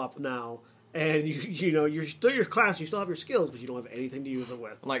gender swap now, and you're still your class, you still have your skills, but you don't have anything to use it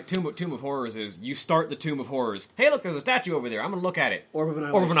with. Like Tomb of Horrors is you start the Tomb of Horrors. Hey, look, there's a statue over there. I'm gonna look at it. Orb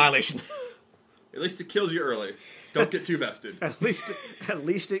of Annihilation. At least it kills you early. Don't get too vested. At least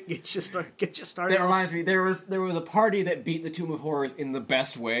it gets you started. That reminds me, there was a party that beat the Tomb of Horrors in the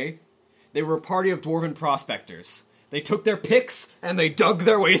best way. They were a party of dwarven prospectors. They took their picks and they dug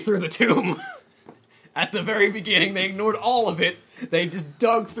their way through the tomb. At the very beginning, they ignored all of it. They just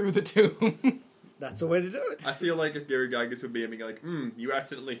dug through the tomb. That's the way to do it. I feel like if Gary Gygax would be aiming like, you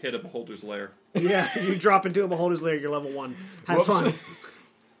accidentally hit a beholder's lair. Yeah, you drop into a beholder's lair, you're level 1. Have Whoops.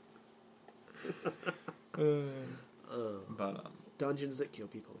 fun. But Dungeons that kill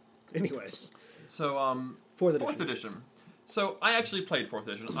people. Anyways. so Fourth edition. So I actually played 4th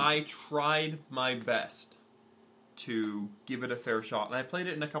edition. I tried my best to give it a fair shot, and I played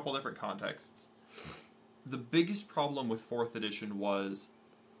it in a couple different contexts. The biggest problem with 4th edition was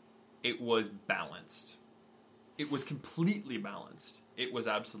it was balanced. It was completely balanced. It was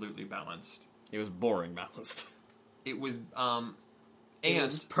absolutely balanced. It was boring balanced. It was It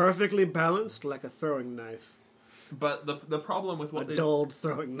was perfectly balanced like a throwing knife. but the problem with what A dulled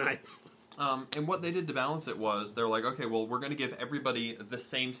throwing knife. and what they did to balance it was they're like, okay, well, we're going to give everybody the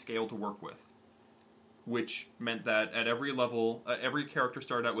same scale to work with, which meant that at every level, every character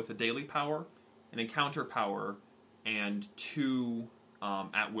started out with a daily power, an encounter power, and 2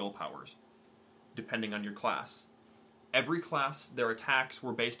 at-will powers, depending on your class. Every class, their attacks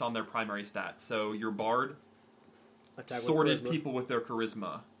were based on their primary stats. So your bard sorted people with their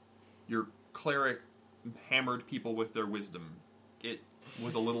charisma. Your cleric hammered people with their wisdom. It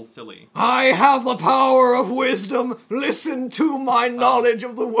was a little silly. I have the power of wisdom. Listen to my knowledge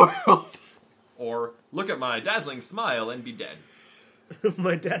of the world. Or, look at my dazzling smile and be dead.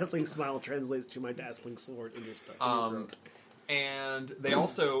 My dazzling smile translates to my dazzling sword in your throat. And they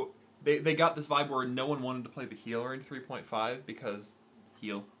also, they got this vibe where no one wanted to play the healer in 3.5 because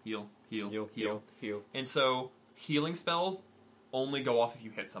heal. And so, healing spells only go off if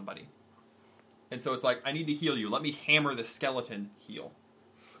you hit somebody. And so it's like, I need to heal you. Let me hammer the skeleton, heal.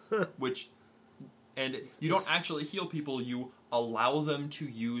 And you don't actually heal people, you allow them to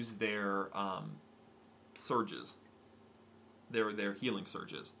use their surges. Their healing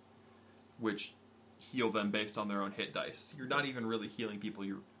surges. Which heal them based on their own hit dice. You're not even really healing people,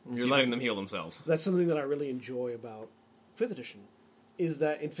 you're letting them heal themselves. That's something that I really enjoy about 5th edition, is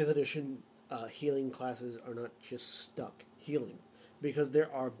that in 5th edition, healing classes are not just stuck healing. Because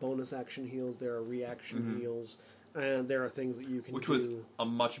there are bonus action heals, there are reaction heals, and there are things that you can do. Which was a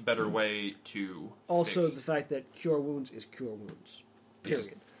much better way to Also, fix. the fact that Cure Wounds is Cure Wounds.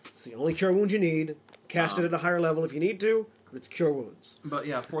 Period. It's the only Cure Wounds you need. Cast it at a higher level if you need to, but it's Cure Wounds. But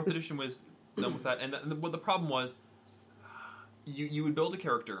yeah, 4th edition was done with that. And what the problem was, you would build a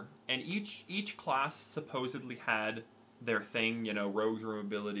character, and each class supposedly had their thing. You know, rogues were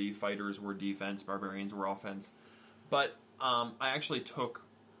mobility, fighters were defense, barbarians were offense. But I actually took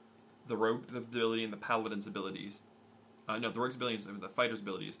the rogue ability and the paladin's abilities. The rogue's abilities and the fighter's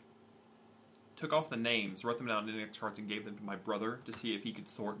abilities. Took off the names, wrote them down in index cards, and gave them to my brother to see if he could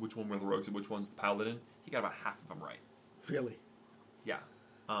sort which one were the rogues and which one's the paladin. He got about half of them right. Really? Yeah.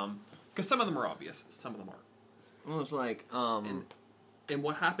 Because some of them are obvious, some of them aren't. Well, it's like, And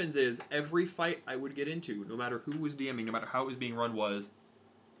what happens is, every fight I would get into, no matter who was DMing, no matter how it was being run, was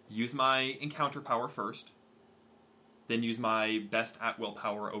use my encounter power first, then use my best at-will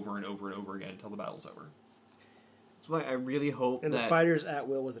power over and over and over again until the battle's over. That's why I really hope And that... the fighter's at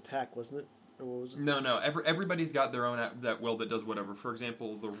will was attack, wasn't it? Or what was it? No. Everybody's got their own at-will that does whatever. For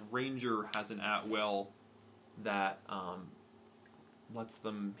example, the ranger has an at-will that lets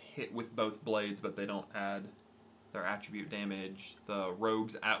them hit with both blades, but they don't add their attribute damage. The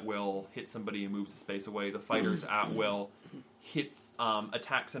rogue's at-will hits somebody and moves the space away. The fighter's at-will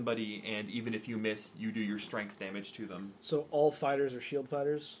attacks somebody, and even if you miss, you do your strength damage to them. So all fighters are shield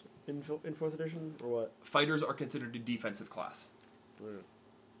fighters in 4th edition, or what? Fighters are considered a defensive class.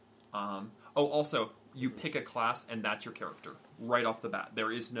 Right. Also, you pick a class, and that's your character right off the bat.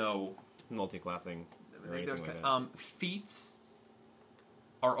 There is no multi-classing or anything like that. Feats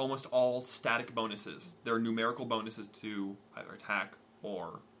are almost all static bonuses. They're numerical bonuses to either attack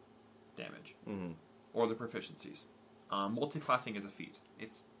or damage, or the proficiencies. Multi-classing is a feat.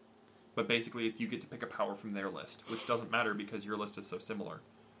 But basically, you get to pick a power from their list, which doesn't matter because your list is so similar.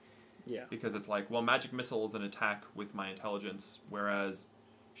 Yeah. Because it's like, well, magic missile is an attack with my intelligence, whereas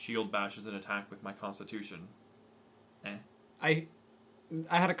shield bash is an attack with my constitution. I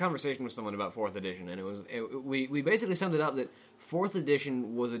had a conversation with someone about 4th edition, and we basically summed it up that 4th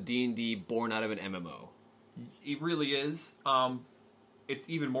edition was a D&D born out of an MMO. It really is. It's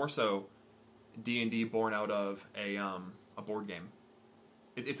even more so D&D born out of a board game.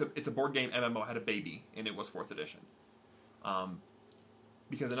 It's a board game MMO had a baby, and it was 4th edition.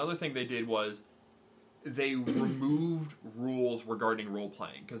 Because another thing they did was they removed rules regarding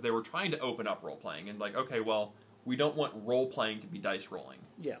role-playing, because they were trying to open up role-playing, and like, okay, well, we don't want role-playing to be dice rolling.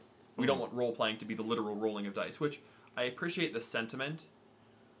 Yeah. We don't want role-playing to be the literal rolling of dice, which I appreciate the sentiment,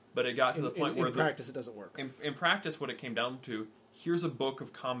 But it got to the point where in practice it doesn't work. In practice, what it came down to, here's a book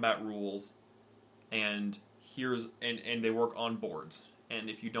of combat rules, and they work on boards. And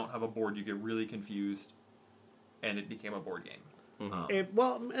if you don't have a board, you get really confused, and it became a board game.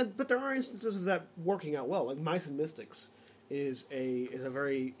 Mm-hmm. But there are instances of that working out well. Like Mice and Mystics is a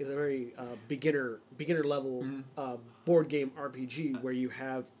very beginner level board game RPG where you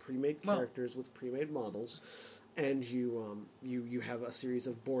have pre-made characters with pre-made models, and you have a series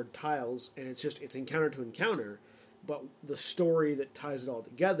of board tiles, and it's encounter to encounter. But the story that ties it all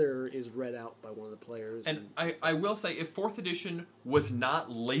together is read out by one of the players. And I will say, if 4th edition was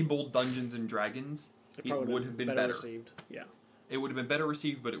not labeled Dungeons and Dragons, it would have been better received. Yeah, it would have been better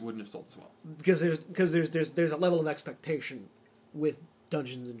received, but it wouldn't have sold as well. Because there's a level of expectation with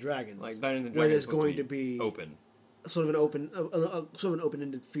Dungeons and Dragons, like Dungeons and Dragons, where it's going to be open, sort of an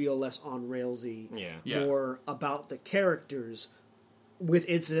open-ended feel, less on railsy, yeah, more about the characters, with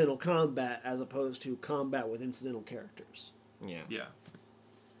incidental combat as opposed to combat with incidental characters. Yeah.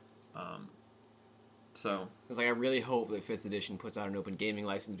 So it's like I really hope that 5th edition puts out an open gaming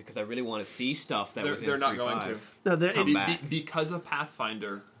license because I really want to see stuff that they're not going to. No, come back. Because of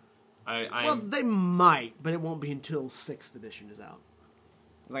Pathfinder. They might, but it won't be until 6th edition is out.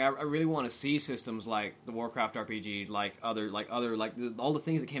 Like I really want to see systems like the Warcraft RPG, like all the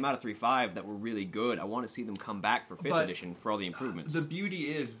things that came out of 3.5 that were really good. I want to see them come back for 5th edition for all the improvements. The beauty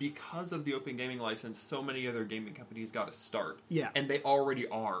is, because of the open gaming license, so many other gaming companies got to start. Yeah, and they already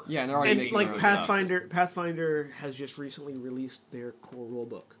are. Yeah, and they're already making their own Pathfinder. Pathfinder has just recently released their core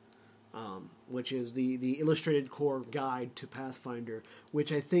rulebook, which is the illustrated core guide to Pathfinder,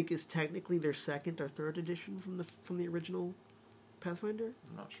 which I think is technically their 2nd or 3rd edition from the original Pathfinder.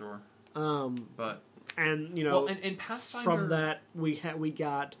 I'm not sure. But in Pathfinder, from that we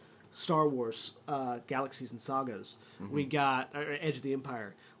got Star Wars, Galaxies and Sagas. Mm-hmm. We got Edge of the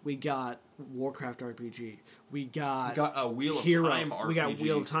Empire. We got Warcraft RPG. We got a Wheel of Hero. Time RPG. We got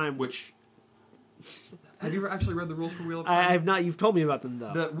Wheel of Time, which have you ever actually read the rules for Wheel of Time? I have not. You've told me about them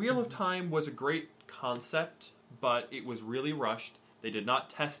though. The Wheel of Time was a great concept, but it was really rushed. They did not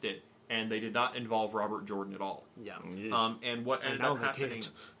test it. And they did not involve Robert Jordan at all. Yeah. And what ended up happening?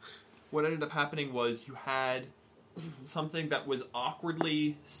 What ended up happening was you had something that was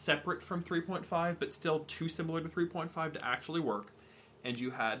awkwardly separate from 3.5, but still too similar to 3.5 to actually work. And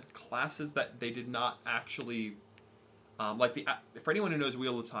you had classes that they did not actually for anyone who knows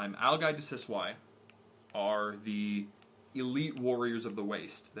Wheel of Time, Algai de Siswai are the elite warriors of the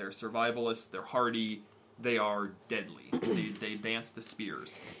Waste. They're survivalists. They're hardy. They are deadly. They dance the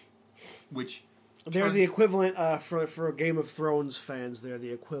spears. Which they're the equivalent for Game of Thrones fans. They're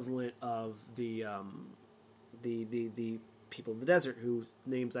the equivalent of the people of the desert whose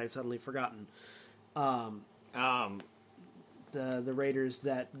names I've suddenly forgotten. The raiders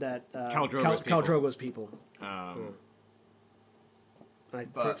that Khal Drogo's people.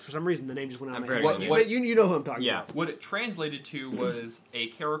 For some reason, the name just went out of my head. But you know who I'm talking about. What it translated to was a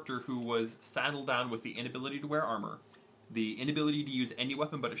character who was saddled down with the inability to wear armor, the inability to use any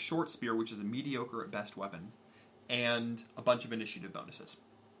weapon but a short spear, which is a mediocre at best weapon, and a bunch of initiative bonuses.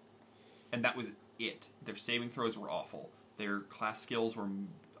 And that was it. Their saving throws were awful. Their class skills were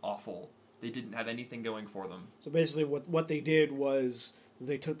awful. They didn't have anything going for them. So basically what they did was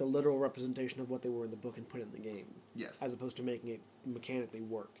they took the literal representation of what they were in the book and put it in the game. Yes. As opposed to making it mechanically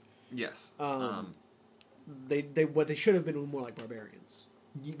work. Yes. What they should have been more like barbarians.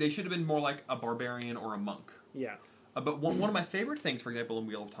 They should have been more like a barbarian or a monk. Yeah. But one of my favorite things, for example, in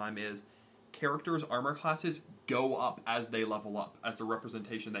Wheel of Time is characters' armor classes go up as they level up, as the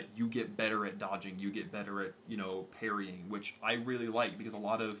representation that you get better at dodging, you get better at, parrying, which I really like, because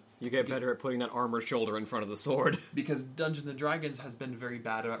you get better at putting that armored shoulder in front of the sword. Because Dungeons & Dragons has been very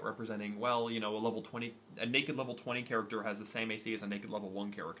bad about representing, a naked level 20 character has the same AC as a naked level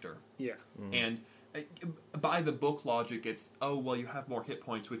 1 character. Yeah. Mm-hmm. And by the book logic, it's you have more hit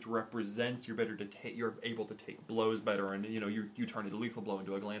points, which represents you're able to take blows better, and you turn a lethal blow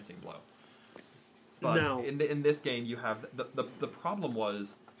into a glancing blow. But no. in this game, you have the problem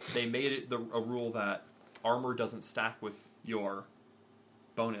was they made it a rule that armor doesn't stack with your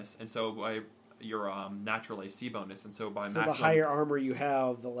bonus, and so by your natural AC bonus, and so by the higher armor you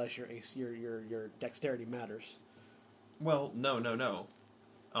have, the less your AC, your dexterity matters. Well, no.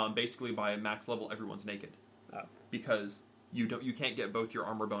 Basically, by max level, everyone's naked. Oh. Because you can't get both your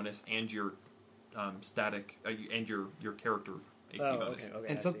armor bonus and your static and your character AC bonus. Okay,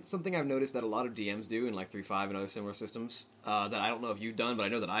 and something I've noticed that a lot of DMs do in 3.5 and other similar systems that I don't know if you've done, but I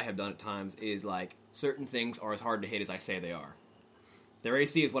know that I have done at times, is certain things are as hard to hit as I say they are. Their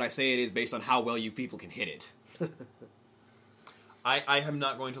AC is what I say it is based on how well you people can hit it. I am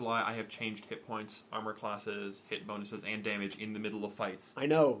not going to lie. I have changed hit points, armor classes, hit bonuses, and damage in the middle of fights. I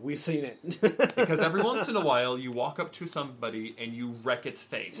know, we've seen it. Because every once in a while, you walk up to somebody and you wreck its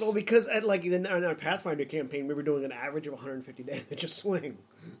face. Well, because in our Pathfinder campaign, we were doing an average of 150 damage a swing.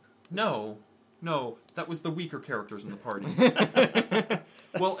 No, that was the weaker characters in the party.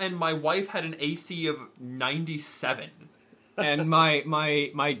 Well, and my wife had an AC of 97. And my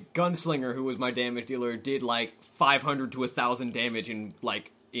gunslinger, who was my damage dealer, did like 500 to 1,000 damage in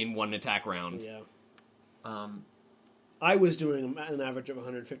one attack round. Yeah. I was doing an average of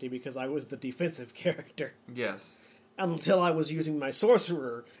 150 because I was the defensive character. Yes. Until I was using my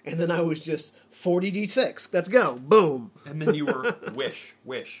sorcerer, and then I was just 40d6. Let's go. Boom. And then you were wish.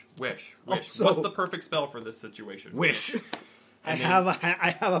 Also, what's the perfect spell for this situation? Wish. I have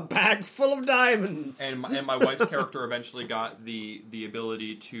a bag full of diamonds. And my wife's character eventually got the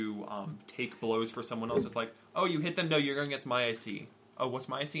ability to take blows for someone else. It's like, oh, you hit them? No, you're going against my AC. Oh, what's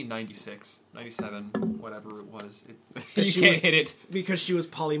my AC? 96, 97, whatever it was. You can't hit it. Because she was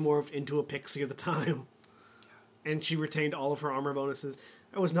polymorphed into a pixie at the time. And she retained all of her armor bonuses.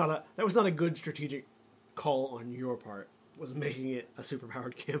 That was not a good strategic call on your part. Was making it a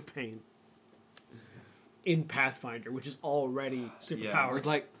superpowered campaign in Pathfinder, which is already superpowered. Yeah. It's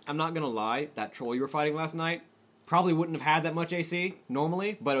like, I'm not gonna lie, that troll you were fighting last night probably wouldn't have had that much AC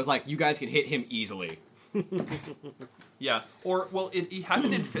normally, but it was like, you guys could hit him easily. Yeah, or, well, it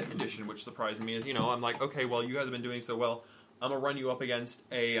happened in 5th edition, which surprised me, is, I'm like, okay, well, you guys have been doing so well, I'm gonna run you up against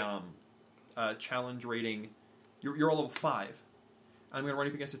a challenge rating, you're all level 5, I'm gonna run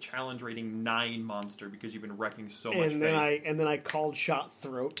you up against a challenge rating 9 monster, because you've been wrecking so much face. And then I called shot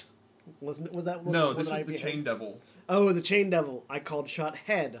throat. Was that? No, this was the Chain Devil. Oh, the Chain Devil. I called shot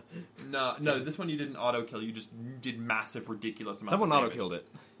head. No, this one you didn't auto-kill, you just did massive, ridiculous amounts Someone of damage. auto-killed it.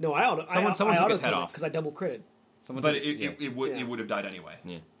 No, Someone took his head off. because I double critted. It would have died anyway.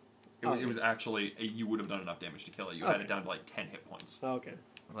 Yeah. It was actually, you would have done enough damage to kill it. You had it down to like 10 hit points. Oh, okay.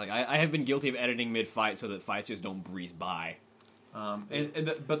 Like, I have been guilty of editing mid-fight so that fights just don't breeze by.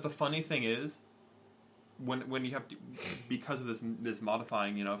 But the funny thing is, when you have to, because of this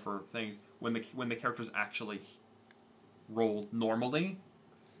modifying, for things, when the characters actually roll normally,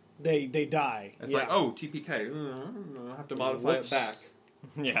 they die. It's like, oh, TPK, I have to modify it back.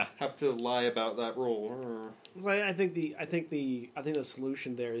 Yeah. Have to lie about that roll. So I think the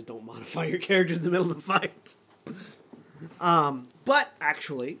solution there is don't modify your characters in the middle of the fight. But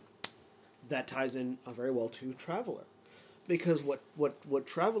actually, that ties in very well to Traveler, because what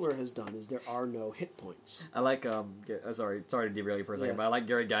Traveler has done is there are no hit points. I like sorry to derail you for a second, Yeah. but I like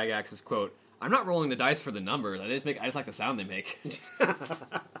Gary Gygax's quote. I'm not rolling the dice for the numbers. I just like the sound they make.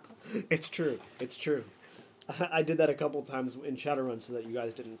 It's true. I did that a couple times in Shadowrun so that you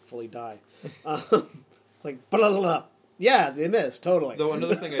guys didn't fully die. It's like, blah, blah, blah. Yeah, they missed, totally. Though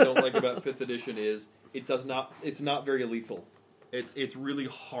another thing I don't like about 5th edition is it's not very lethal. It's really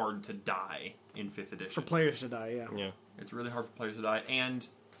hard to die in 5th edition. For players to die, yeah. Yeah. It's really hard for players to die, and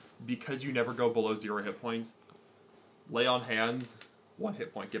because you never go below 0 hit points, lay on hands, 1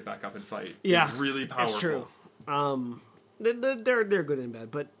 hit point, get back up and fight. Yeah, It's really powerful. It's true. They're good and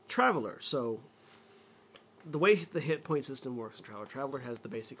bad, but Traveler, so the way the hit point system works in Traveler has the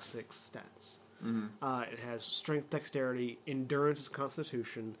basic 6 stats. Mm-hmm. It has strength, dexterity, endurance is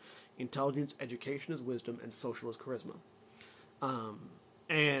constitution, intelligence, education is wisdom, and social is charisma.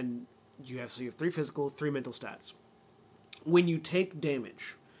 And you have 3 physical, 3 mental stats. When you take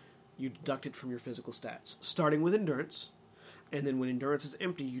damage, you deduct it from your physical stats, starting with endurance, and then when endurance is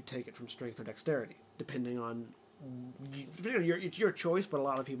empty, you take it from strength or dexterity, depending on it's your choice. But a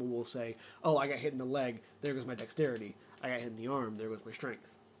lot of people will say, "Oh, I got hit in the leg, there goes my dexterity. I got hit in the arm, there goes my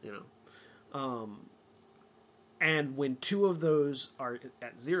strength." And when 2 of those are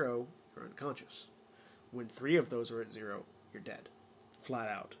at 0, you're unconscious. When 3 of those are at 0, you're dead, flat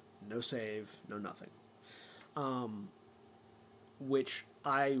out, no save, no nothing. Which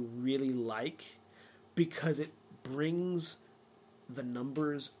I really like because it brings the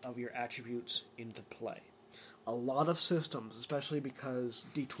numbers of your attributes into play. A lot of systems, especially because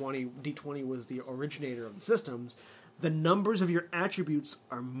D20 was the originator of the systems, the numbers of your attributes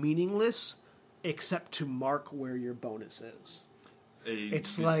are meaningless except to mark where your bonus is.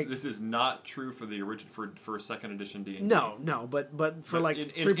 This is not true for the for 2nd edition D&D. No, but for like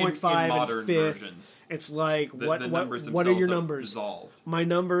 3.5 modern and 5th, versions, it's like the what numbers are your themselves are numbers? dissolved. My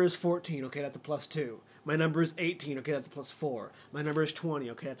number is 14. Okay, that's a +2. My number is 18. Okay, that's a +4. My number is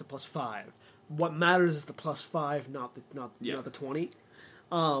 20. Okay, that's a +5. What matters is the +5, not the 20.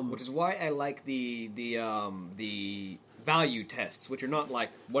 Which is why I like the value tests, which are not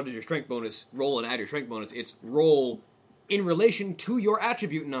like what is your strength bonus, roll and add your strength bonus. It's roll in relation to your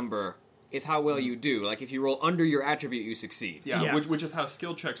attribute number is how well you do. Like, if you roll under your attribute, you succeed. Yeah. Which is how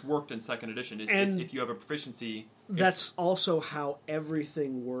skill checks worked in 2nd edition. It's if you have a proficiency... That's also how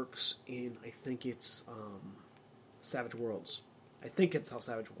everything works in, I think it's Savage Worlds. I think it's how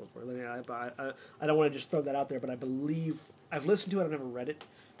Savage Worlds work. I don't want to just throw that out there, but I believe... I've listened to it, I've never read it.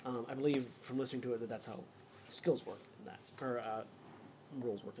 I believe from listening to it that that's how skills work in that, or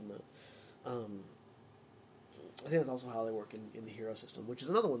rules work in that. I think that's also how they work in the hero system, which is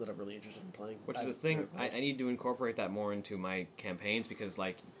another one that I'm really interested in playing. Which is the thing, I need to incorporate that more into my campaigns, because,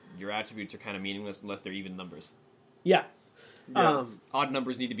 like, your attributes are kind of meaningless unless they're even numbers. Yeah. Odd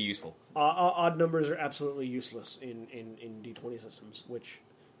numbers need to be useful. Odd numbers are absolutely useless in D20 systems,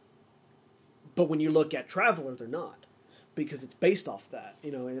 but when you look at Traveler, they're not. Because it's based off that,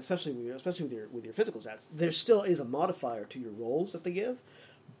 and especially with your physical stats, there still is a modifier to your rolls that they give,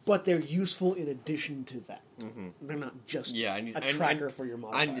 but they're useful in addition to that. Mm-hmm. They're not just a tracker for your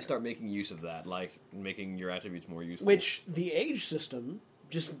modifier. I need to start making use of that, like making your attributes more useful. Which the age system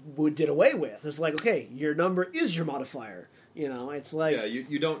just did away with. It's like, okay, your number is your modifier. It's like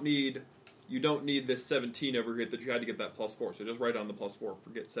you don't need this 17 over here that you had to get that +4. So just write on the +4.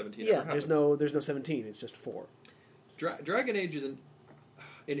 Forget 17. Yeah, there's no 17. It's just 4. Dragon Age is an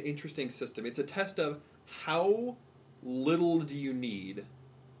interesting system. It's a test of how little do you need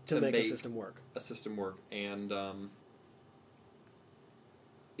to make a system work. And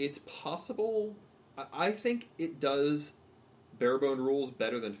it's possible. I think it does barebone rules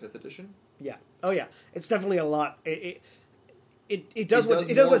better than 5th edition. Yeah. Oh yeah. It's definitely a lot. It does what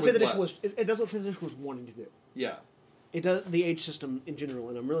 5th edition was. It does what 5th edition was wanting to do. Yeah. It does the age system in general,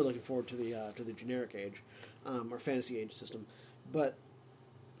 and I'm really looking forward to the generic age, or fantasy age system. But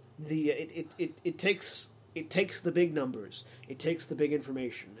it takes the big numbers, it takes the big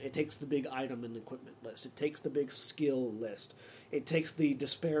information, it takes the big item and equipment list, it takes the big skill list, it takes the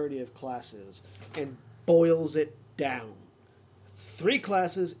disparity of classes, and boils it down. 3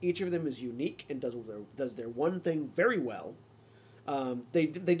 classes, each of them is unique and does their one thing very well. They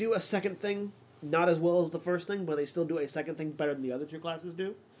do a second thing. Not as well as the first thing, but they still do a second thing better than the other 2 classes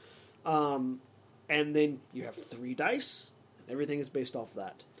do. And then you have 3 dice. And everything is based off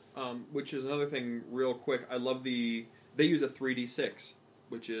that. Which is another thing real quick. I love they use a 3d6,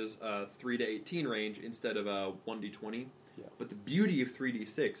 which is a 3 to 18 range instead of a 1d20. Yeah. But the beauty of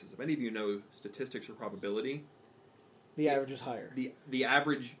 3d6 is, if any of you know statistics or probability... The average is higher. The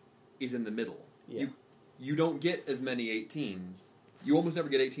average is in the middle. Yeah. You don't get as many 18s. You almost never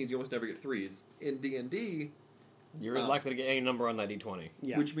get 18s, you almost never get 3s. In D&D... You're as likely to get any number on that D20.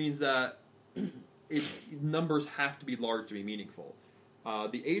 Yeah. Which means that numbers have to be large to be meaningful.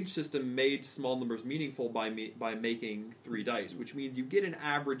 The age system made small numbers meaningful by making 3 dice, which means you get an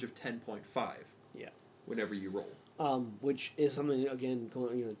average of 10.5 whenever you roll. Which is something, again,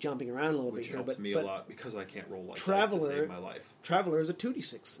 jumping around a little bit here. Which helps me a lot, because I can't roll like dice to save my life. Traveler is a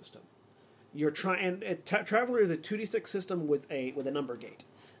 2d6 system. Traveler is a 2d6 system with a number gate.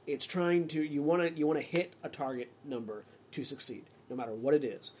 It's trying to you want to hit a target number to succeed, no matter what it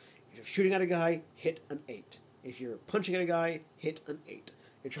is. If you're shooting at a guy, hit an 8. If you're punching at a guy, hit an 8.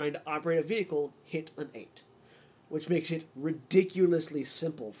 You're trying to operate a vehicle, hit an 8. Which makes it ridiculously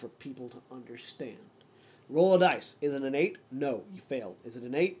simple for people to understand. Roll a dice. Is it an 8? No, you failed. Is it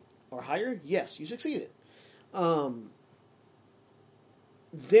an 8 or higher? Yes, you succeeded.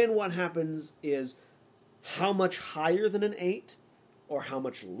 Then what happens is how much higher than an 8 or how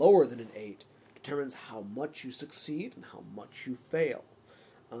much lower than an 8 determines how much you succeed and how much you fail.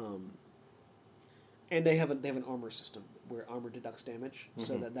 And they have an armor system where armor deducts damage,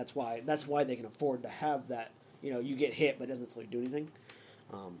 so that's why they can afford to have that. You get hit, but it doesn't necessarily do anything.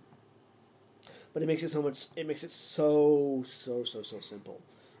 But it makes it so much. It makes it so simple.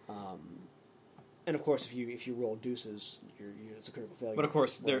 And of course, if you roll deuces, it's a critical failure. But of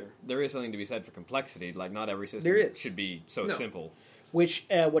course, there is something to be said for complexity. Like, not every system should be so simple. Which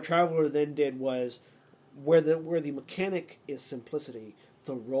what Traveler then did was, where the mechanic is simplicity,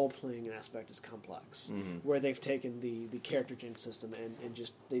 the role playing aspect is complex. Mm-hmm. Where they've taken the character gen system and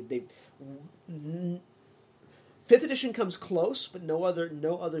just they've 5th edition comes close, but no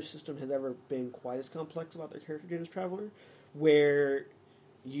other system has ever been quite as complex about their character gen as Traveler, where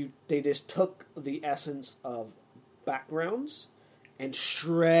they just took the essence of backgrounds and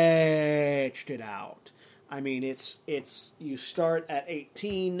stretched it out. I mean, it's you start at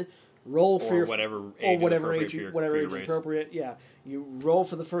 18, roll for your whatever age is appropriate. Yeah, you roll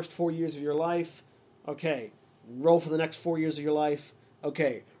for the first 4 years of your life. Okay, roll for the next 4 years of your life.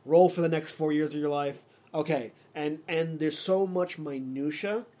 Okay, roll for the next 4 years of your life. Okay, and there's so much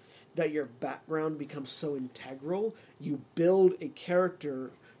minutia that your background becomes so integral. You build a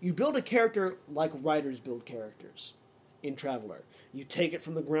character. You build a character like writers build characters in Traveler. You take it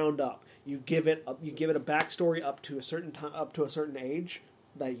from the ground up. You give it a backstory up to a certain time, up to a certain age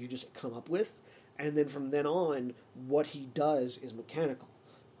that you just come up with, and then from then on, what he does is mechanical.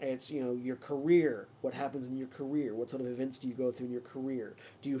 It's, your career, what happens in your career, what sort of events do you go through in your career?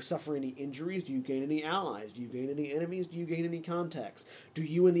 Do you suffer any injuries? Do you gain any allies? Do you gain any enemies? Do you gain any contacts? Do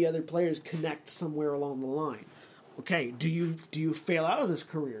you and the other players connect somewhere along the line? Okay, do you fail out of this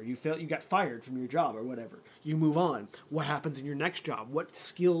career? You got fired from your job or whatever. You move on. What happens in your next job? What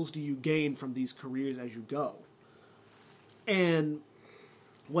skills do you gain from these careers as you go? And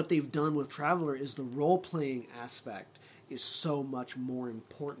what they've done with Traveler is the role-playing aspect is so much more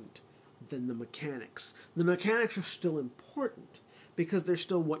important than the mechanics. The mechanics are still important because they're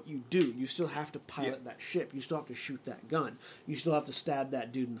still what you do. You still have to pilot that ship. You still have to shoot that gun. You still have to stab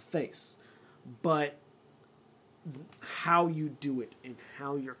that dude in the face. But how you do it and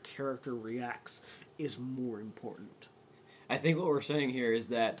how your character reacts is more important. I think what we're saying here is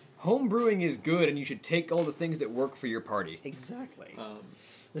that homebrewing is good and you should take all the things that work for your party. Exactly.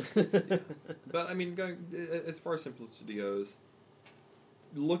 But I mean, going as far as simplicity goes,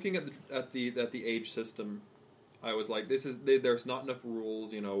 looking at the age system, I was like, there's not enough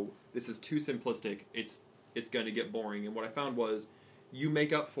rules. This is too simplistic. It's going to get boring. And what I found was, you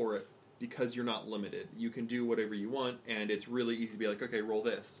make up for it because you're not limited. You can do whatever you want, and it's really easy to be like, okay, roll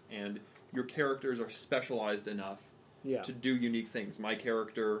this, and your characters are specialized enough to do unique things. My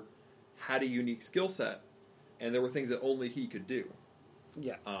character had a unique skill set, and there were things that only he could do.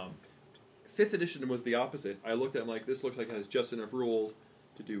 Yeah. 5th edition was the opposite. I looked at it like, this looks like it has just enough rules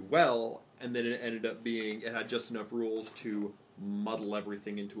to do well, and then it ended up being, it had just enough rules to muddle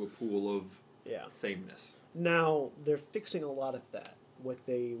everything into a pool of sameness. Now, they're fixing a lot of that with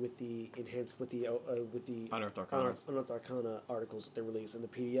the Unearthed Arcana. Unearthed Arcana articles that they release and the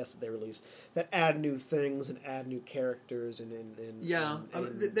PDFs that they release that add new things and add new characters and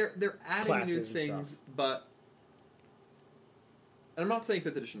they're adding new things, stuff. But and I'm not saying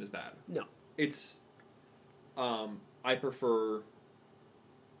 5th edition is bad. No, it's I prefer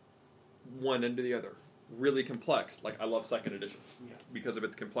one end to the other. Really complex. Like, I love 2nd edition because of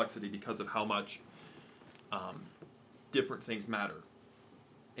its complexity, because of how much different things matter.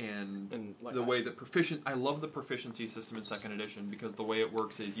 And like the way that I love the proficiency system in 2nd edition, because the way it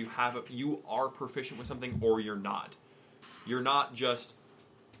works is you are proficient with something or you're not. You're not just,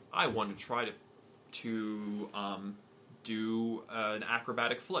 I want to try to do an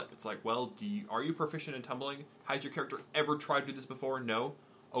acrobatic flip. It's like, well, are you proficient in tumbling? Has your character ever tried to do this before? No?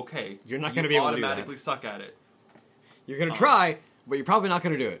 Okay. You're not going to be able to do that. automatically suck at it. You're going to try, but you're probably not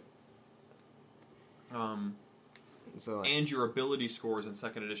going to do it. And your ability scores in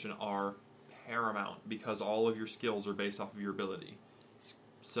 2nd edition are paramount because all of your skills are based off of your ability.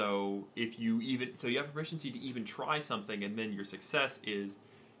 So you have proficiency to even try something, and then your success is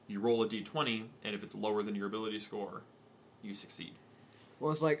you roll a d20, and if it's lower than your ability score, you succeed.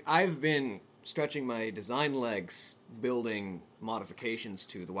 Well, it's like I've been stretching my design legs building modifications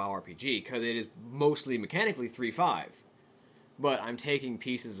to the WoW RPG because it is mostly mechanically 3.5. But I'm taking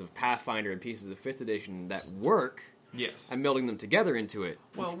pieces of Pathfinder and pieces of 5th edition that work. Yes. I'm melding them together into it.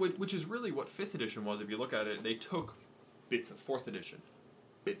 Well, which is really what 5th edition was. If you look at it, they took bits of 4th edition,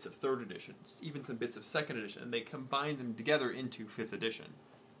 bits of 3rd edition, even some bits of 2nd edition, and they combined them together into 5th edition.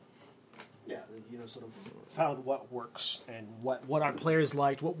 Yeah, sort of found what works and what our players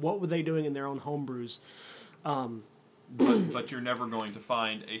liked. What were they doing in their own homebrews? But you're never going to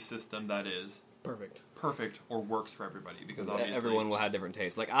find a system that is perfect or works for everybody, because obviously everyone will have different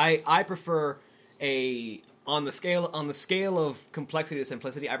tastes. Like I prefer on the scale of complexity to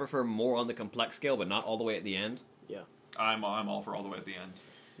simplicity, I prefer more on the complex scale, but not all the way at the end. Yeah, I'm all for all the way at the end.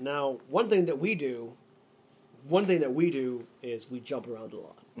 Now, one thing that we do is we jump around a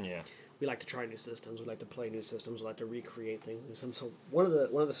lot. Yeah. We like to try new systems. We like to play new systems. We like to recreate things. And so one of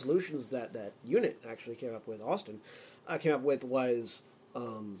the solutions that unit actually came up with, Austin, was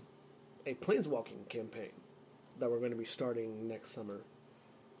a planeswalking campaign that we're going to be starting next summer.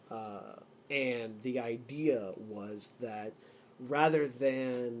 And the idea was that rather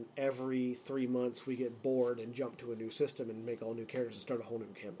than every 3 months we get bored and jump to a new system and make all new characters and start a whole new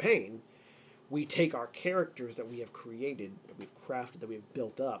campaign, we take our characters that we have created, that we've crafted, that we've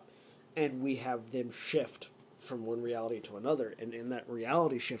built up, and we have them shift from one reality to another. And in that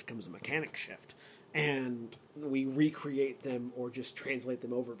reality shift comes a mechanic shift. And we recreate them or just translate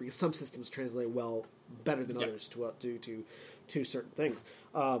them over, because some systems translate better than others to certain things.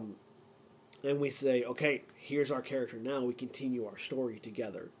 And we say, okay, here's our character now. We continue our story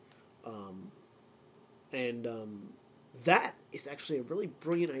together. And that is actually a really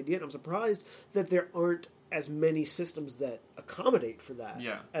brilliant idea, and I'm surprised that there aren't as many systems that accommodate for that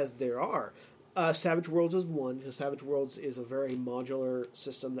as there are. Savage Worlds is one, because Savage Worlds is a very modular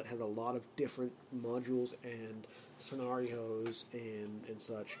system that has a lot of different modules and scenarios and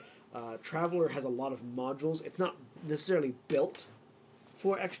such. Traveler has a lot of modules. It's not necessarily built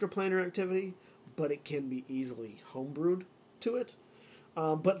for extraplanar activity, but it can be easily homebrewed to it.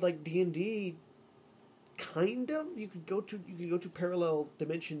 But like D&D, kind of, you could go to parallel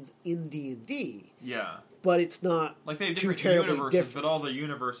dimensions in D&D. Yeah. But it's not like they have too different universes, different. but all the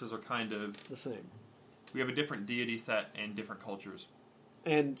universes are kind of the same. We have a different deity set and different cultures.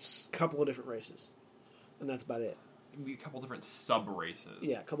 And a couple of different races. And that's about it. A couple different sub-races.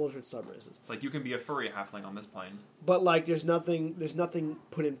 Yeah, a couple of different sub-races. It's like you can be a furry halfling on this plane. But like there's nothing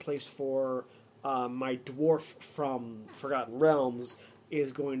put in place for my dwarf from Forgotten Realms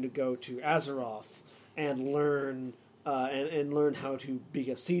is going to go to Azeroth and learn how to be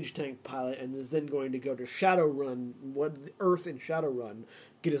a siege tank pilot, and is then going to go to Shadowrun, Earth in Shadowrun,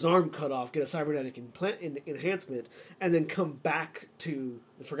 get his arm cut off, get a cybernetic enhancement, and then come back to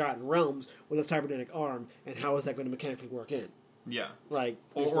the Forgotten Realms with a cybernetic arm, and how is that going to mechanically work in? Yeah. Like,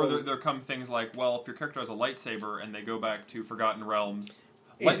 or there come things like, well, if your character has a lightsaber and they go back to Forgotten Realms,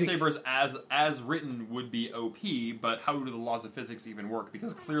 lightsabers as written would be OP, but how do the laws of physics even work?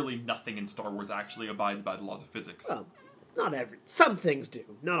 Because clearly nothing in Star Wars actually abides by the laws of physics. Well, some things do.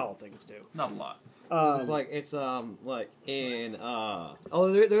 Not all things do. Not a lot. It's there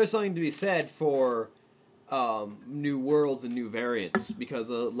is something to be said for new worlds and new variants,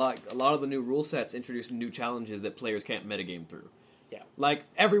 because a lot of the new rule sets introduce new challenges that players can't metagame through. Yeah. Like,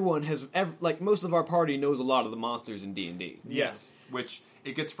 everyone has... most of our party knows a lot of the monsters in D&D. Yes. Which,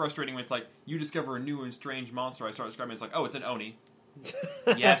 it gets frustrating when it's like, you discover a new and strange monster, I start describing it, it's like, oh, it's an Oni.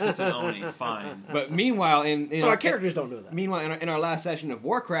 Yes, it's an Oni, fine. But meanwhile, our characters don't know that. Meanwhile, in our last session of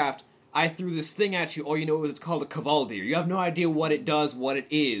Warcraft, I threw this thing at you, all you know is it's called a Kavaldir. You have no idea what it does, what it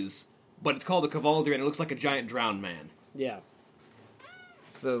is, but it's called a Kavaldir, and it looks like a giant drowned man. Yeah.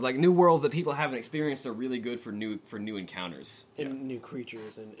 So it's like new worlds that people haven't experienced are really good for new encounters. And new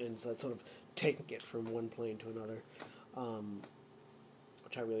creatures, and so that's sort of taking it from one plane to another.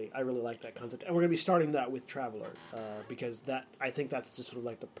 Which I really like that concept. And we're going to be starting that with Traveler, because I think that's just sort of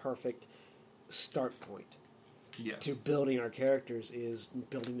like the perfect start point. Yes. To building our characters is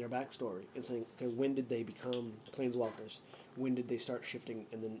building their backstory and saying, okay, when did they become planeswalkers? When did they start shifting?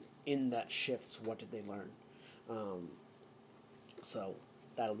 And then in that shifts, what did they learn? So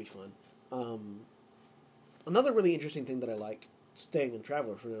that'll be fun. Another really interesting thing that I like, staying in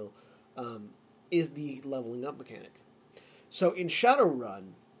Traveler for now, is the leveling up mechanic. So in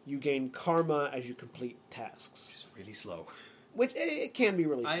Shadowrun, you gain karma as you complete tasks. It's really slow. Which it can be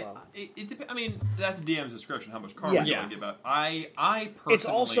really slow. I mean, that's DM's discretion how much karma you want to give out. I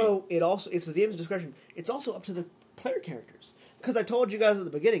personally, it's the DM's discretion. It's also up to the player characters. Because I told you guys at the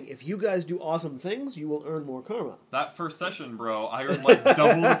beginning, if you guys do awesome things, you will earn more karma. That first session, bro, I earned like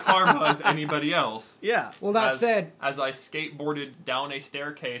double the karma as anybody else. Yeah. Well, that said, as I skateboarded down a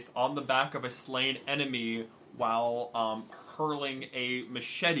staircase on the back of a slain enemy while hurling a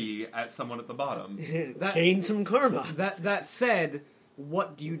machete at someone at the bottom. Gain some karma. That said,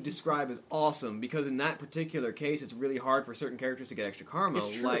 what do you describe as awesome? Because in that particular case, it's really hard for certain characters to get extra karma. It's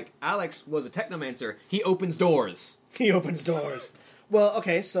true. Like, Alex was a technomancer. He opens doors. Well,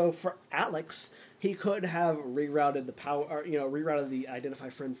 okay, so for Alex, he could have rerouted the rerouted the identify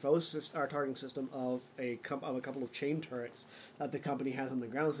friend foe targeting system of a couple of chain turrets that the company has on the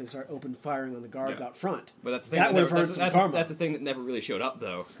ground, so they start open firing on the guards out front. But that's the thing that would have earned some karma. That's the thing that never really showed up,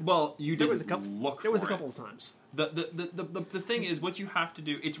 though. Well, there was a couple of times. The thing is, what you have to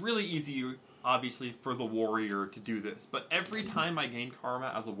do, it's really easy, obviously, for the warrior to do this, but every time I gained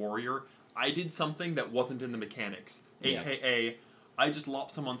karma as a warrior, I did something that wasn't in the mechanics. AKA, I just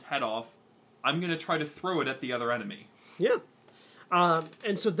lopped someone's head off, I'm going to try to throw it at the other enemy. Yeah.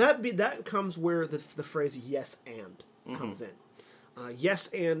 And so that comes where the phrase yes and comes in. Yes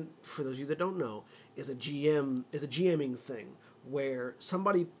and, for those of you that don't know, is a GMing thing where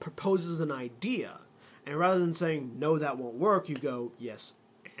somebody proposes an idea, and rather than saying, no, that won't work, you go, yes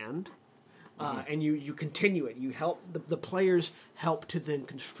and. And you continue it. You help, the players help to then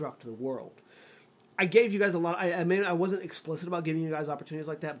construct the world. I gave you guys a lot. I wasn't explicit about giving you guys opportunities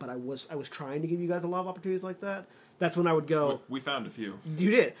like that, but I was trying to give you guys a lot of opportunities like that. That's when I would go. We found a few. You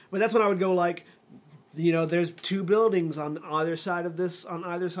did, but that's when I would go like, there's two buildings on either side of this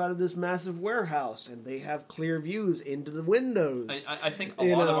massive warehouse, and they have clear views into the windows. I think a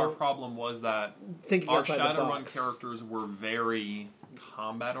lot of our problem was that our outside the Shadowrun box. characters were very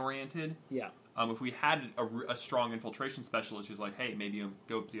combat oriented. Yeah. If we had a strong infiltration specialist who's like, hey, maybe you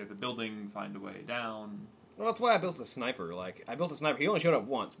go up to the other building, find a way down. Well, that's why I built a sniper. Like, I built a sniper. He only showed up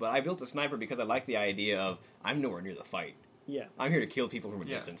once, but I built a sniper because I like the idea of I'm nowhere near the fight. Yeah. I'm here to kill people from a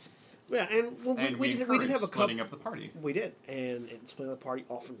distance. Yeah, and we did have a splitting up the party. We did, and splitting up the party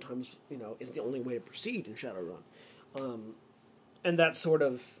oftentimes, is the only way to proceed in Shadowrun, and that sort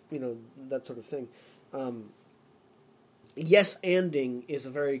of thing. Yes-anding is a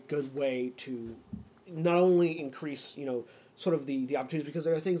very good way to not only increase, sort of the opportunities, because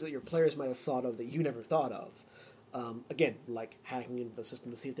there are things that your players might have thought of that you never thought of. Again, like hacking into the system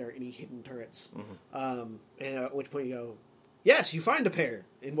to see if there are any hidden turrets. And at which point you go, yes, you find a pair,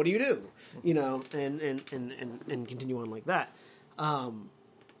 and what do you do? And continue on like that.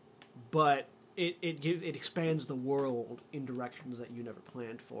 But it expands the world in directions that you never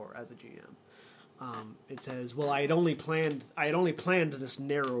planned for as a GM. It says, well, I had only planned this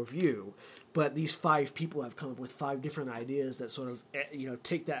narrow view, but these 5 people have come up with 5 different ideas that sort of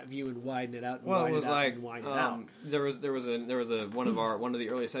take that view and widen it out. And well, widen it was it out like and widen it out. There was one of the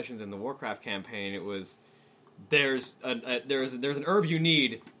early sessions in the Warcraft campaign. It was there's an herb you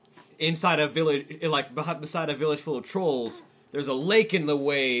need inside a village, like beside a village full of trolls. There's a lake in the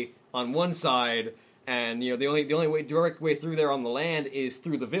way on one side, and the only direct way through there on the land is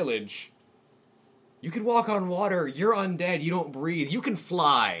through the village. You can walk on water. You're undead. You don't breathe. You can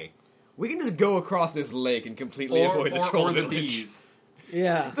fly. We can just go across this lake and completely avoid the troll or the village. bees.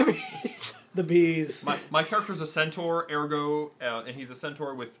 Yeah. The bees. My character's a centaur, ergo, and he's a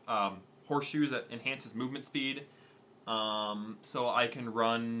centaur with horseshoes that enhance his movement speed. So I can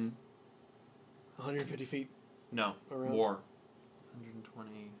run 150 feet. No, around? more.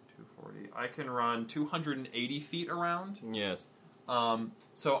 120, 240. I can run 280 feet around. Yes.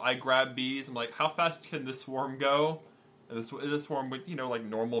 So I grab bees. I'm like, how fast can this swarm go? And this swarm with, like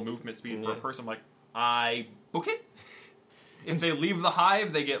normal movement speed for a person. I'm like, I book it. If they leave the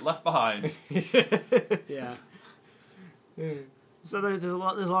hive, they get left behind. Yeah. So there's a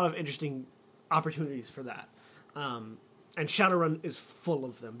lot of interesting opportunities for that. And Shadowrun is full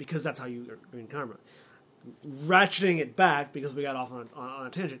of them because that's how you gain karma. Ratcheting it back because we got off on a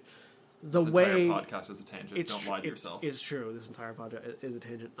tangent. This entire podcast is a tangent. Don't lie to yourself. It's true. This entire podcast is a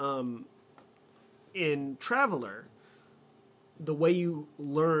tangent. In Traveler, the way you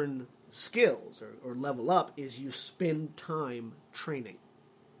learn skills or level up is you spend time training.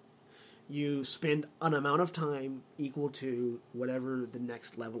 You spend an amount of time equal to whatever the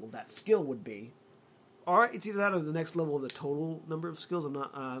next level of that skill would be. Or it's either that or the next level of the total number of skills. I'm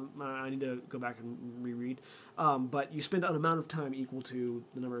not. I need to go back and reread. But you spend an amount of time equal to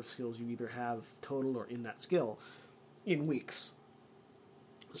the number of skills you either have total or in that skill in weeks.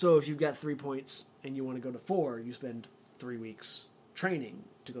 So if you've got 3 points and you want to go to 4, you spend 3 weeks training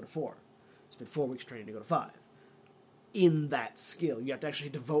to go to 4. Spend 4 weeks training to go to 5. In that skill, you have to actually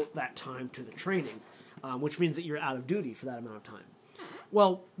devote that time to the training, which means that you're out of duty for that amount of time.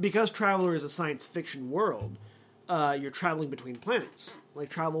 Well, because Traveler is a science fiction world, you're traveling between planets. Like,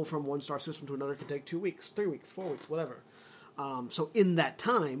 travel from one star system to another can take 2 weeks, 3 weeks, 4 weeks, whatever. So in that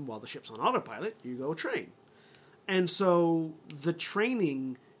time, while the ship's on autopilot, you go train. And so the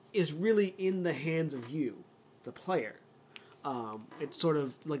training is really in the hands of you, the player. It's sort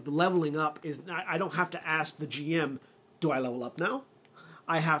of like the leveling up is... I don't have to ask the GM, do I level up now?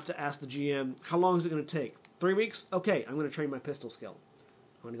 I have to ask the GM, how long is it going to take? 3 weeks? Okay, I'm going to train my pistol skill.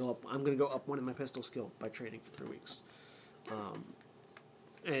 I'm going to go up one in my pistol skill by training for 3 weeks.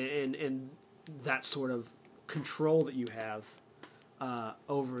 And that sort of control that you have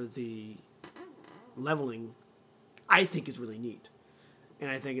over the leveling, I think is really neat. And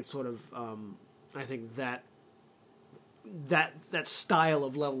I think it's sort of, I think that style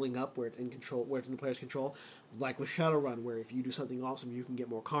of leveling up where it's in control, where it's in the player's control, like with Shadowrun, where if you do something awesome, you can get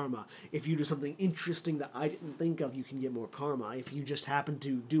more karma. If you do something interesting that I didn't think of, you can get more karma. If you just happen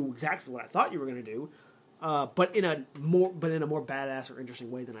to do exactly what I thought you were going to do, but in a more badass or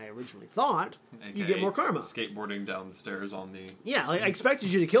interesting way than I originally thought, AKA you get more karma. Skateboarding down the stairs on the... Yeah, like, I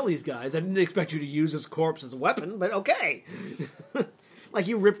expected you to kill these guys. I didn't expect you to use his corpse as a weapon, but okay. Like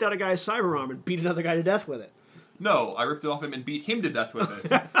you ripped out a guy's cyber arm and beat another guy to death with it. No, I ripped it off him and beat him to death with it.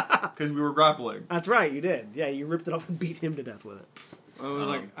 Because we were grappling. That's right, you did. Yeah, you ripped it off and beat him to death with it. Well, it was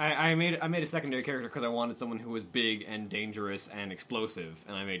like I made a secondary character because I wanted someone who was big and dangerous and explosive,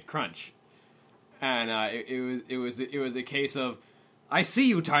 and I made Crunch. And it was a case of, I see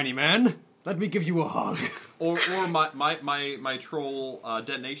you, tiny man. Let me give you a hug. Or my troll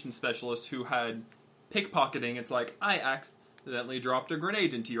detonation specialist who had pickpocketing. It's like, I accidentally dropped a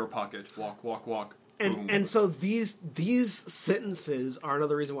grenade into your pocket. Walk, walk, walk. Boom. And so these sentences are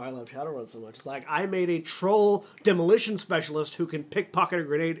another reason why I love Shadowrun so much. It's like, I made a troll demolition specialist who can pickpocket a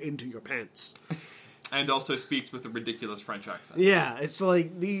grenade into your pants. And also speaks with a ridiculous French accent. Yeah, it's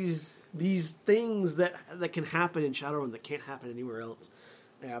like these things that can happen in Shadowrun that can't happen anywhere else.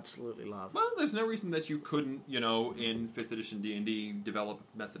 I absolutely love. Well, there's no reason that you couldn't, in 5th edition D&D, develop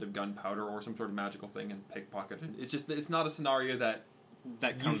a method of gunpowder or some sort of magical thing and pickpocket it. It's just, it's not a scenario that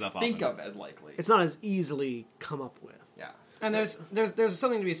comes up think often. of as likely. It's not as easily come up with. Yeah. And there's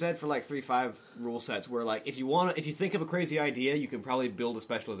something to be said for like 3.5 rule sets where like if you think of a crazy idea, you can probably build a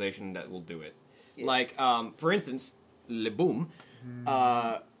specialization that will do it. Yeah. Like for instance, Le Boom.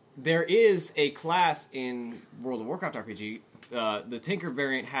 There is a class in World of Warcraft RPG. The Tinker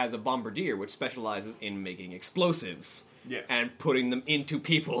variant has a Bombardier, which specializes in making explosives and putting them into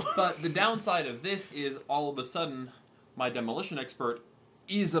people. But the downside of this is all of a sudden, my demolition expert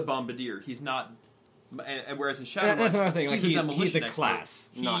is a Bombardier. He's not. And whereas in Shadowrun, that's another thing. He's like a demolition he's a expert. class,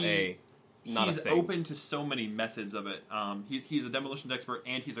 not a He's thing. open to so many methods of it. He's a demolition expert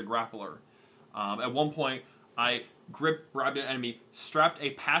and he's a grappler. At one point, I grabbed an enemy, strapped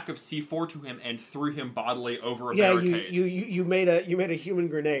a pack of C4 to him, and threw him bodily over a barricade. you made a human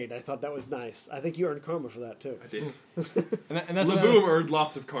grenade. I thought that was nice. I think you earned karma for that too. I did. and that's Laboom earned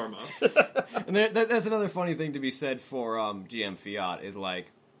lots of karma. And that's another funny thing to be said for GM Fiat is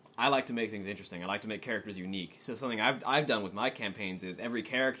like, I like to make things interesting. I like to make characters unique. So something I've done with my campaigns is every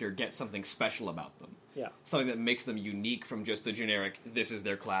character gets something special about them. Yeah. Something that makes them unique from just a generic, this is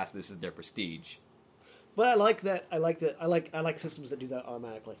their class, this is their prestige. But I like that. I like systems that do that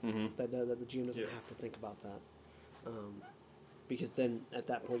automatically. Mm-hmm. That the GM doesn't have to think about that, because then at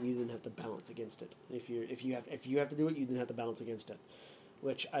that point you then have to balance against it. If you have to do it, you then have to balance against it.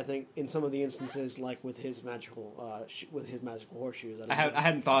 Which I think in some of the instances, like with his magical horseshoes, I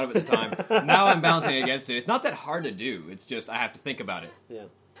hadn't thought of it at the time. Now I'm balancing against it. It's not that hard to do. It's just I have to think about it. Yeah.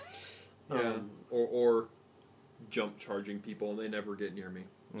 Yeah. Or jump charging people and they never get near me.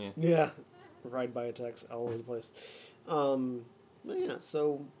 Yeah. Yeah. Ride by attacks all over the place. But yeah,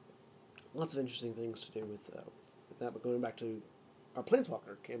 so lots of interesting things to do with that. But going back to our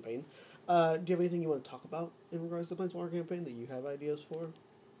Planeswalker campaign, do you have anything you want to talk about in regards to the Planeswalker campaign that you have ideas for,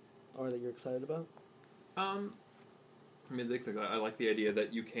 or that you're excited about? I mean, I like the idea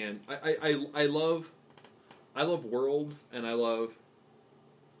that you can. I love worlds, and I love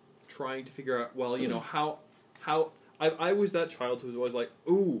trying to figure out. Well, how I was that child who was always like,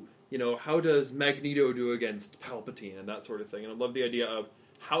 ooh. How does Magneto do against Palpatine and that sort of thing? And I love the idea of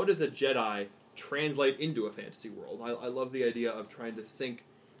how does a Jedi translate into a fantasy world? I love the idea of trying to think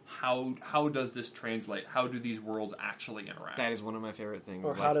how does this translate? How do these worlds actually interact? That is one of my favorite things.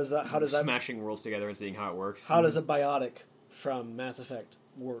 Or how does that smashing worlds together and seeing how it works? How does a biotic from Mass Effect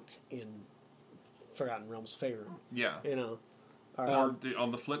work in Forgotten Realms' favor? Yeah. Or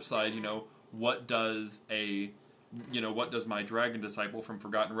on the flip side, what does what does my dragon disciple from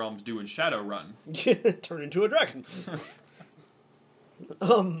Forgotten Realms do in Shadowrun? Turn into a dragon.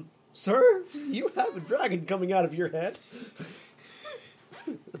 Sir, you have a dragon coming out of your head.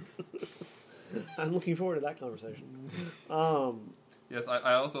 I'm looking forward to that conversation. Yes,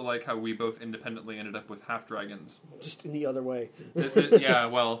 I also like how we both independently ended up with half dragons. Just in the other way. Yeah,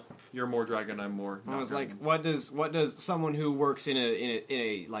 well, you're more dragon, I'm more. I was dragon. like, what does someone who works in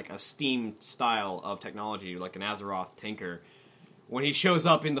a like a steam style of technology, like an Azeroth tinker, when he shows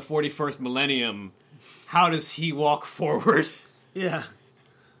up in the 41st millennium, how does he walk forward? Yeah,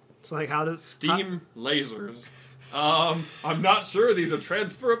 it's like steam lasers. I'm not sure these are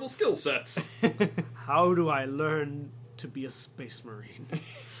transferable skill sets. How do I learn to be a space marine?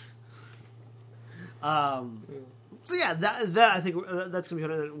 So yeah, that I think that's gonna be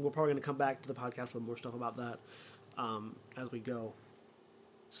fun. We're probably gonna come back to the podcast with more stuff about that as we go.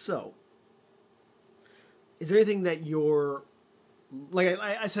 So, is there anything that you're like?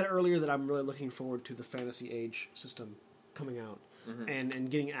 I said earlier that I'm really looking forward to the Fantasy Age system coming out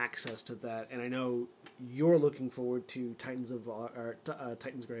and getting access to that. And I know you're looking forward to Titan's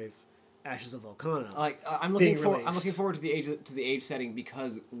Grave. Ashes of Volcana. I'm looking forward to the age setting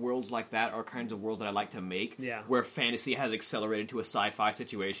because worlds like that are kinds of worlds that I like to make. Yeah. Where fantasy has accelerated to a sci-fi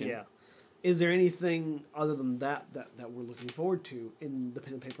situation. Yeah. Is there anything other than that we're looking forward to in the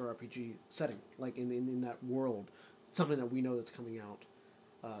pen and paper RPG setting, like in that world, something that we know that's coming out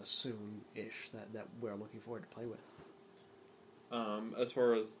soon-ish that we're looking forward to play with? As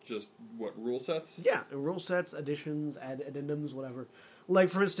far as just what rule sets? Yeah, rule sets, additions, addendums, whatever. Like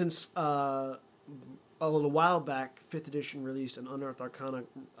for instance, a little while back, 5th edition released an Unearthed Arcana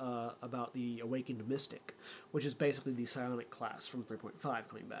about the Awakened Mystic, which is basically the psionic class from 3.5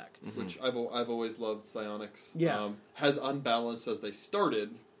 coming back. Which I've always loved psionics. Yeah. As unbalanced as they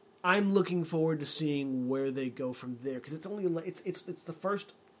started. I'm looking forward to seeing where they go from there, because it's only it's the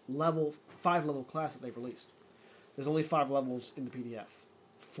first 5-level class that they've released. There's only 5 levels in the PDF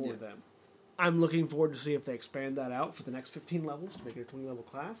for them. I'm looking forward to see if they expand that out for the next 15 levels to make it a 20-level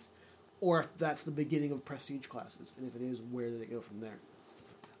class, or if that's the beginning of prestige classes, and if it is, where do they go from there?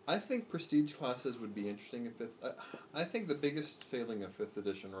 I think prestige classes would be interesting in 5th. I think the biggest failing of 5th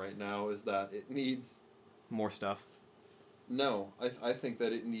edition right now is that it needs... More stuff. No, I think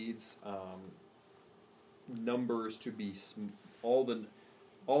that it needs numbers to be... All the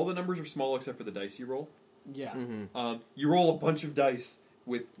numbers are small except for the dice you roll. Yeah. Mm-hmm. You roll a bunch of dice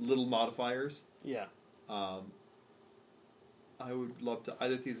with little modifiers. Yeah. I would love to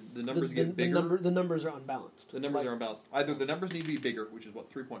either the numbers get bigger. The numbers are unbalanced. The numbers are unbalanced. Either the numbers need to be bigger, which is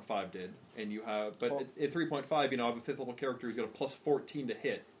what 3.5 did, and you have. But at 3.5, I have a 5th level character who's got a plus 14 to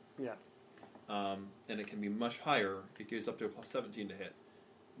hit. Yeah. And it can be much higher. It goes up to a plus 17 to hit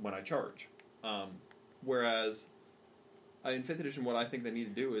when I charge. Whereas in 5th edition, what I think they need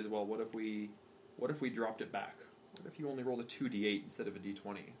to do is, well, what if we dropped it back? What if you only rolled a 2d8 instead of a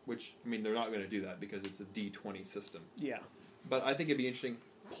d20? Which, I mean, they're not going to do that because it's a d20 system. Yeah. But I think it'd be interesting.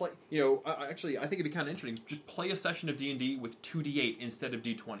 I think it'd be kind of interesting. Just play a session of D&D with 2d8 instead of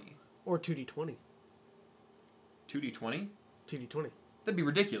d20. Or 2d20. 2d20? 2d20. That'd be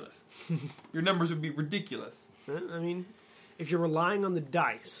ridiculous. Your numbers would be ridiculous. I mean, if you're relying on the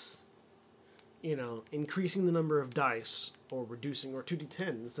dice, increasing the number of dice or reducing, or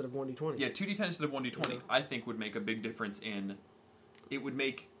 2d10 instead of 1d20. Yeah, 2d10 instead of 1d20, I think would make a big difference in. It would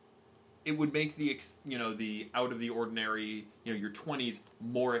make the out of the ordinary, your 20s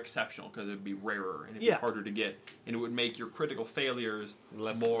more exceptional because it would be rarer and it'd be harder to get, and it would make your critical failures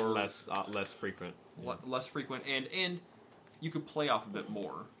less frequent. Less frequent, and you could play off of it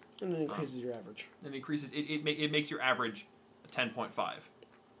more. And it increases your average. And it makes your average 10.5,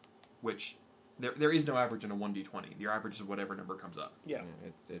 which there is no average in a 1d20. Your average is whatever number comes up. Yeah.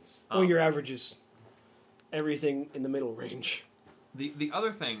 It's your average is everything in the middle range. The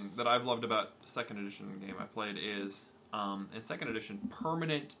other thing that I've loved about the 2nd edition game I played is, in 2nd edition,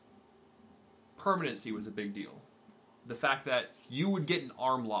 permanency was a big deal. The fact that you would get an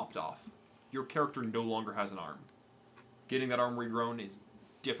arm lopped off. Your character no longer has an arm. Getting that arm regrown is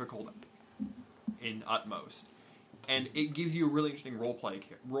difficult in utmost. And it gives you a really interesting role play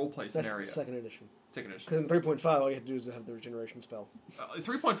scenario. That's 2nd edition. 2nd edition. Because in 3.5, all you have to do is have the regeneration spell.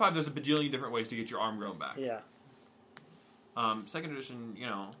 3.5, there's a bajillion different ways to get your arm grown back. Yeah. 2nd edition,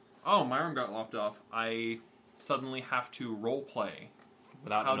 my arm got lopped off. I suddenly have to role play.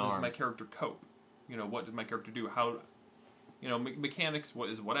 Without how an does arm. my character cope? What does my character do? How, mechanics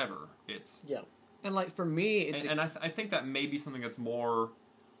is whatever. It's And for me, it's I think that may be something that's more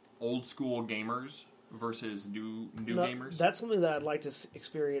old school gamers versus new gamers. That's something that I'd like to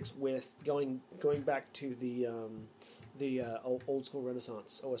experience with going back to the old school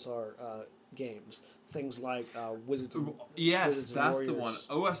Renaissance OSR games. Things like Wizards and that's Warriors. the one.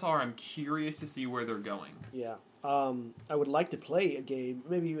 OSR, I'm curious to see where they're going. Yeah. I would like to play a game,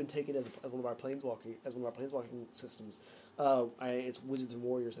 maybe even take it as one of our planeswalking systems. It's Wizards and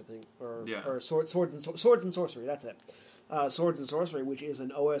Warriors, I think, or Swords and Sorcery. That's it. Swords and Sorcery, which is an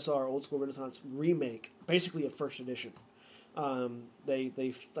OSR Old School Renaissance remake, basically a 1st edition. I think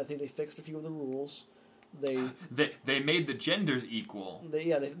they fixed a few of the rules. They made the genders equal.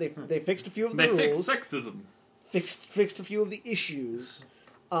 They fixed a few of the rules. They fixed sexism. Fixed a few of the issues.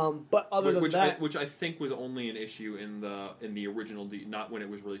 But other than that, which I think was only an issue in the original D, not when it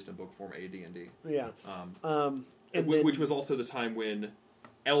was released in book form AD&D. Yeah. Which was also the time when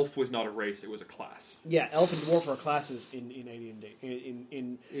elf was not a race; it was a class. Yeah, elf and dwarf are classes in AD&D.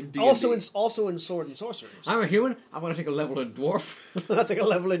 In D&D. Also in Sword and Sorcerers. I'm a human. I'm going to take a level in dwarf. I'll take a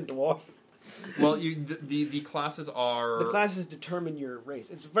level in dwarf. Well, the classes are... The classes determine your race.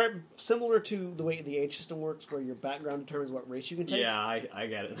 It's very similar to the way the age system works, where your background determines what race you can take. Yeah, I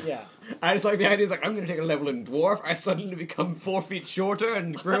get it. Yeah. I just like the idea, I'm going to take a level in dwarf, I suddenly become 4 feet shorter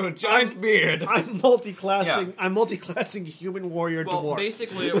and grow a giant beard. I'm multi-classing. Yeah. I'm multi-classing human, warrior, dwarf. Well,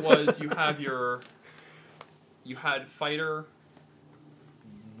 basically it was, you had fighter,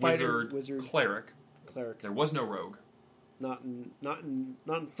 wizard, cleric. There was no rogue. Not in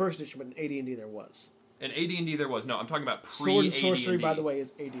 1st edition, but in AD&D there was. In AD&D there was. No, I'm talking about pre-AD&D. Sword and Sorcery, by the way,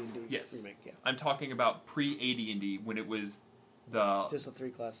 is AD&D remake. Yeah. I'm talking about pre-AD&D when it was just the 3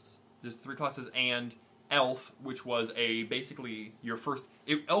 classes. There's 3 classes, and Elf, which was basically your first...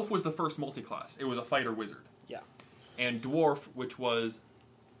 Elf was the first multi-class. It was a fighter wizard. Yeah. And Dwarf, which was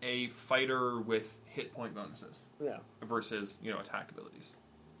a fighter with hit point bonuses. Yeah. Versus, attack abilities.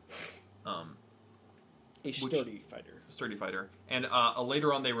 A sturdy fighter. Sturdy fighter. And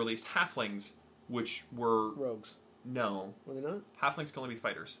later on they released Halflings, which were... Rogues. No. Were they not? Halflings can only be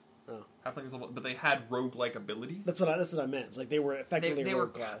fighters. Oh. Halflings, but they had rogue-like abilities. That's what I meant. It's like they were effectively they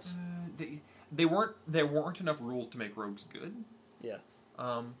rogue were, class. There weren't enough rules to make rogues good. Yeah.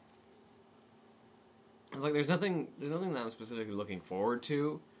 It's like there's nothing that I'm specifically looking forward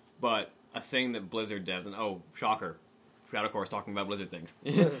to, but a thing that Blizzard does, and shocker, Shadow Core's talking about Blizzard things.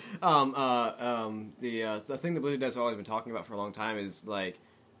 The thing that Blizzard has always been talking about for a long time is like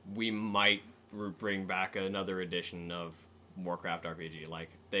we might bring back another edition of Warcraft RPG. Like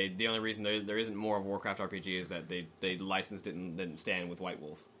the only reason there isn't more of Warcraft RPG is that they licensed it and didn't stand with White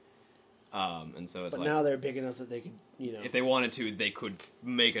Wolf. And so it's but like, now they're big enough that they could, if they wanted to, they could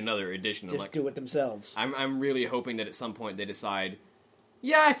make another edition. just do it themselves. I'm really hoping that at some point they decide,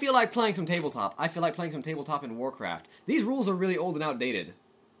 yeah, I feel like playing some tabletop. I feel like playing some tabletop in Warcraft. These rules are really old and outdated.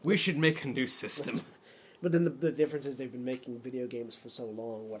 We should make a new system. But then the difference is they've been making video games for so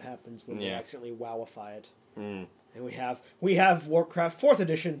long. What happens when they accidentally wowify it? And we have Warcraft 4th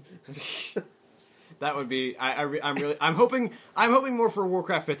edition. That would be. I'm hoping more for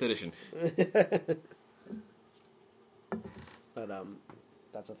Warcraft 5th edition. But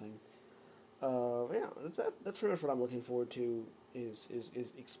that's a thing. That's pretty much what I'm looking forward to. Is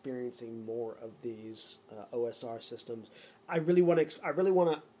experiencing more of these OSR systems. I really want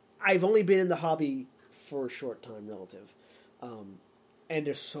to. I've only been in the hobby for a short time, relative, and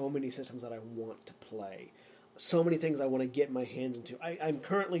there's so many systems that I want to play. So many things I want to get my hands into. I'm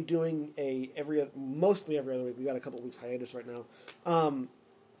currently doing mostly every other week. We got a couple of weeks hiatus right now.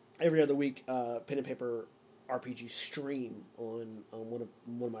 Every other week, pen and paper RPG stream on one of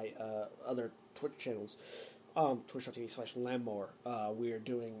my other Twitch channels, twitch.tv/Lambar. We are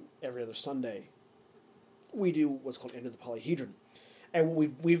doing every other Sunday. We do what's called End of the Polyhedron, and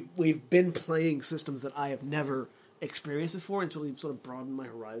we've been playing systems that I have never experienced before, and so we've sort of broadened my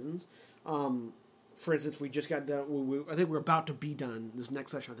horizons. For instance, we just got done. I think we're about to be done. This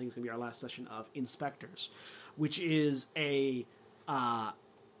next session, I think, is going to be our last session of Inspectors, which is a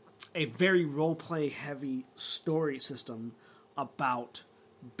very role-play heavy story system about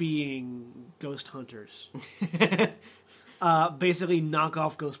being ghost hunters. Basically,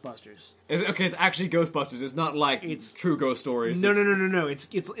 knockoff Ghostbusters. It's actually Ghostbusters. It's not like it's true ghost stories. No. It's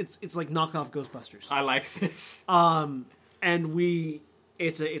like knockoff Ghostbusters. I like this. And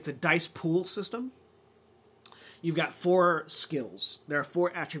it's a dice pool system. You've got 4 skills. There are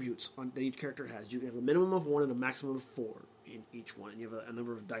 4 attributes that each character has. You have a minimum of 1 and a maximum of 4 in each one. You have a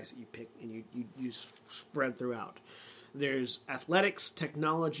number of dice that you pick and you spread throughout. There's athletics,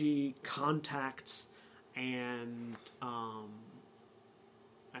 technology, contacts, and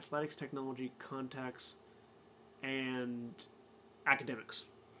academics.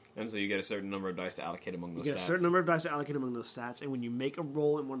 And so you get a certain number of dice to allocate among those stats. You get a certain number of dice to allocate among those stats, and when you make a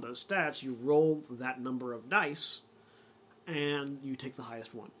roll in one of those stats, you roll that number of dice, and you take the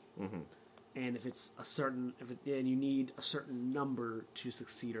highest one. Mm-hmm. And if it's and you need a certain number to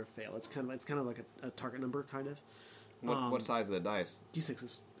succeed or fail. It's kind of like a target number, kind of. What size are the dice?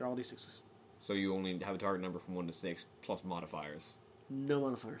 D6s. They're all D6s. So you only have a target number from 1 to 6 plus modifiers. No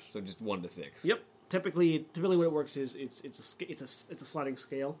modifiers. So just 1 to 6. Yep. Typically what it works is it's a sliding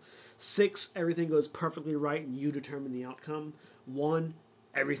scale. 6, everything goes perfectly right, and you determine the outcome. 1,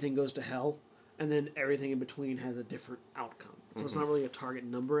 everything goes to hell, and then everything in between has a different outcome. So It's not really a target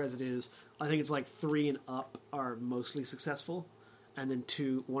number as it is. I think it's like 3 and up are mostly successful, and then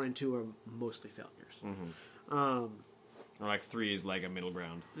 1 and 2 are mostly failures. Mm-hmm. Or like 3 is like a middle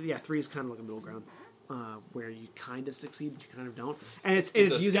ground. Yeah, 3 is kind of like a middle ground. Where you kind of succeed, but you kind of don't, and it's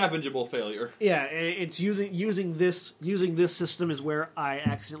using scavengeable failure. Yeah, and it's using this system is where I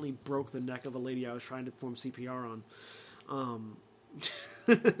accidentally broke the neck of a lady I was trying to perform CPR on.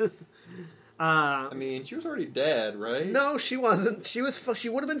 I mean, she was already dead, right? No, she wasn't. She would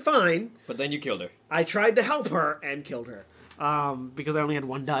have been fine. But then you killed her. I tried to help her and killed her because I only had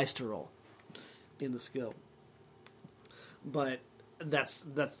 1 dice to roll in the skill. But that's.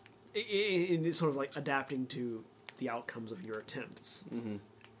 It's sort of like adapting to the outcomes of your attempts. Mm-hmm.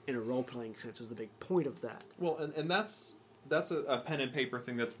 In a role-playing sense is the big point of that. Well, and that's a pen and paper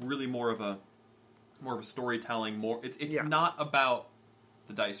thing. That's really more of a storytelling. It's not about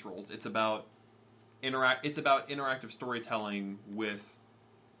the dice rolls. It's about interactive storytelling with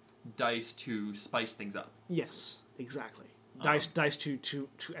dice to spice things up. Yes, exactly. Dice to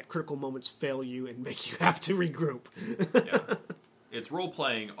at critical moments fail you and make you have to regroup. Yeah. It's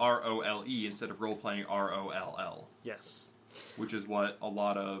role-playing ROLE instead of role-playing ROLL. Yes. Which is what a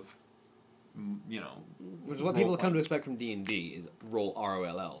lot of, Which is what people come to expect from D&D, is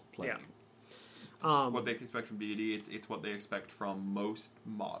ROLL playing. Yeah. What they expect from D&D, it's what they expect from most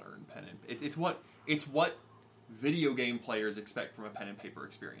modern pen and... It's what video game players expect from a pen and paper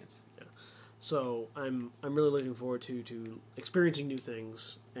experience. Yeah. So I'm really looking forward to experiencing new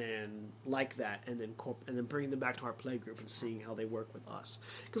things and like that, and then bringing them back to our play group and seeing how they work with us,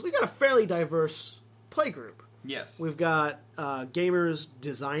 because we got a fairly diverse play group. Yes, we've got gamers,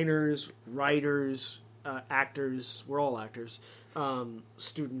 designers, writers, actors. We're all actors,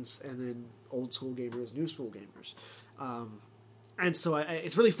 students, and then old school gamers, new school gamers, and so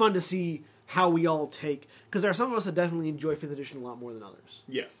it's really fun to see how we all take, because there are some of us that definitely enjoy 5th edition a lot more than others.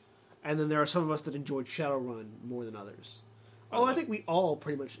 Yes. And then there are some of us that enjoyed Shadowrun more than others. I think we all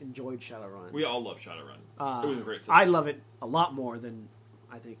pretty much enjoyed Shadowrun. We all love Shadowrun. It was a great system. I love it a lot more than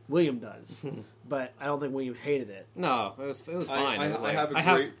I think William does, but I don't think William hated it. No, it was fine. I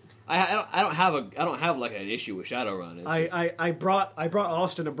don't have like an issue with Shadowrun. I brought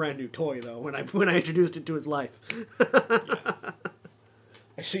Austin a brand new toy though when I introduced it to his life. Yes.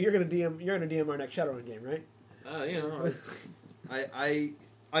 So you're gonna DM our next Shadowrun game, right?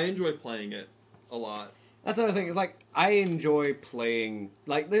 I enjoy playing it a lot. That's another thing. Is like I enjoy playing.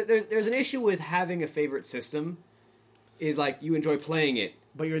 Like there's an issue with having a favorite system. Is like you enjoy playing it,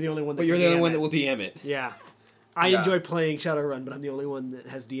 but you're the only one. That will DM it. Yeah, I enjoy playing Shadowrun, but I'm the only one that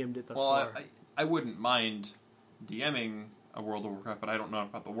has DM'd it thus far. I wouldn't mind DMing a World of Warcraft, but I don't know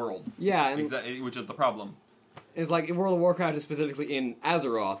about the world. Yeah, which is the problem. It's like World of Warcraft is specifically in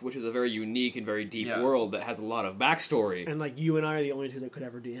Azeroth, which is a very unique and very deep world that has a lot of backstory. And like you and I are the only two that could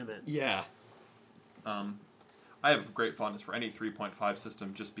ever DM it. Yeah. I have great fondness for any 3.5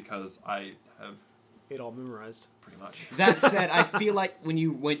 system just because I have it all memorized. Pretty much. That said, I feel like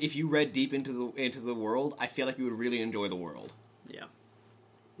if you read deep into the world, I feel like you would really enjoy the world. Yeah.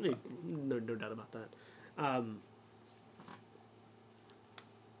 No doubt about that.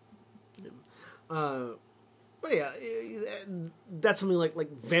 But yeah, that's something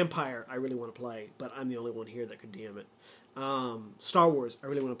like Vampire I really want to play, but I'm the only one here that could DM it. Star Wars I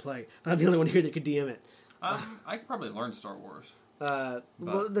really want to play, but I'm the only one here that could DM it. I could probably learn Star Wars. Well,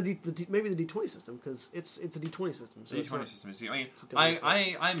 maybe the D20 system, because it's a D20 system. So D20 system. See,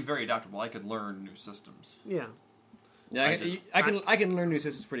 I'm very adaptable. I could learn new systems. Yeah. Yeah, I can learn new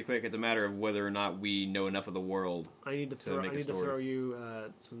systems pretty quick. It's a matter of whether or not we know enough of the world. I need to throw you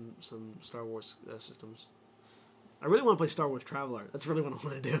some Star Wars systems. I really want to play Star Wars Traveler. That's really what I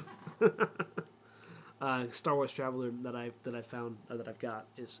want to do. Star Wars Traveler that I found that I've got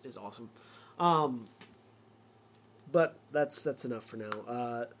is awesome. But that's enough for now.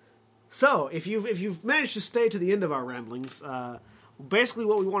 So if you've managed to stay to the end of our ramblings, basically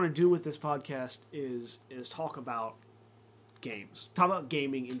what we want to do with this podcast is talk about games, talk about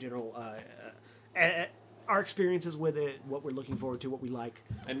gaming in general, our experiences with it, what we're looking forward to, what we like,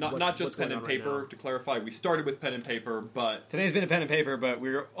 and not just pen and paper. Right, to clarify, we started with pen and paper, but today's been a pen and paper, but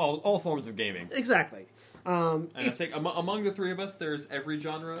we're all forms of gaming. Exactly. And I think among the three of us, there's every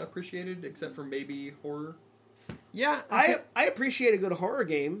genre appreciated except for maybe horror. Yeah, I appreciate a good horror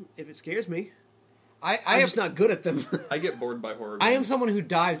game if it scares me. I'm just not good at them. I get bored by horror games. I am someone who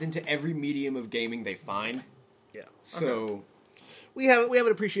dives into every medium of gaming they find. Yeah. So we have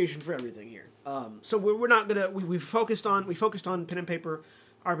an appreciation for everything here. So we're not gonna we focused on pen and paper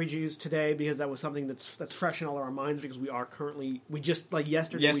RPGs today because that was something that's fresh in all of our minds because we just like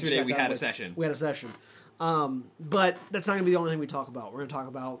yesterday we had a session. We had a session. But that's not going to be the only thing we talk about. We're going to talk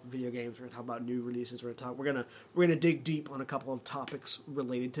about video games. We're going to talk about new releases. We're going to dig deep on a couple of topics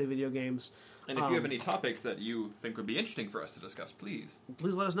related to video games. And if you have any topics that you think would be interesting for us to discuss, please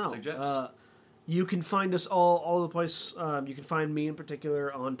let us know. Suggest. You can find us all over the place. You can find me in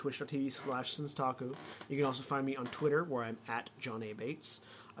particular on twitch.tv/Senstaku. You can also find me on Twitter where I'm at John A. Bates.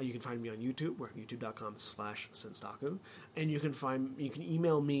 You can find me on YouTube, where I'm youtube.com/Senstaku. And you can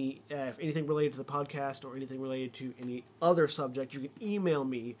email me if anything related to the podcast or anything related to any other subject. You can email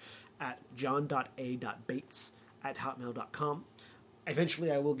me at john.a.bates@hotmail.com.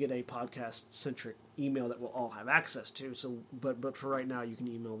 Eventually, I will get a podcast-centric email that we'll all have access to. So, but for right now, you can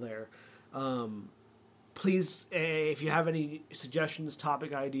email there. Please, if you have any suggestions,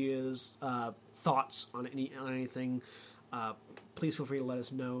 topic ideas, thoughts on anything, please feel free to let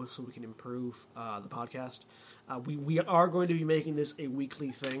us know so we can improve the podcast. We are going to be making this a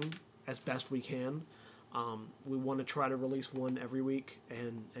weekly thing as best we can. We want to try to release one every week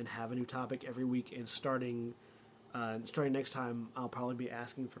and have a new topic every week. And starting Starting next time, I'll probably be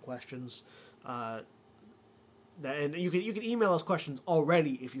asking for questions. And you can email us questions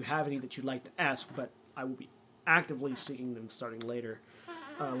already if you have any that you'd like to ask, but I will be actively seeking them starting later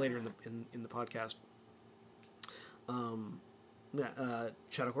in the podcast.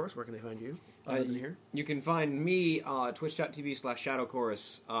 Shadow Chorus, where can they find you? Other than here? You can find me twitch.tv/Shadow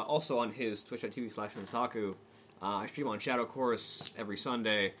Chorus, also on his twitch.tv/Senstaku. I stream on Shadow Chorus every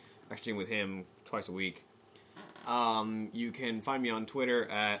Sunday. I stream with him twice a week. You can find me on Twitter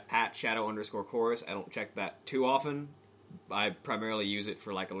at @shadow_chorus. I don't check that too often. I primarily use it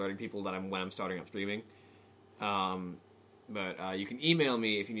for alerting people that when I'm starting up streaming. But you can email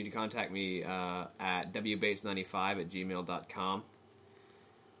me if you need to contact me at wbates95@gmail.com.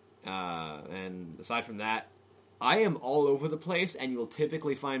 And aside from that, I am all over the place, and you'll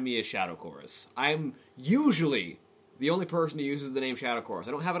typically find me as Shadow Chorus. I'm usually the only person who uses the name Shadow Chorus.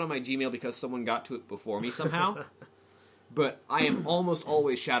 I don't have it on my Gmail because someone got to it before me somehow. But I am almost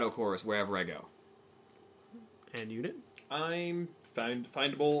always Shadow Chorus wherever I go. And Unit? I'm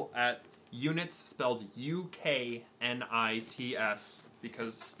findable at Units, spelled UKNITS,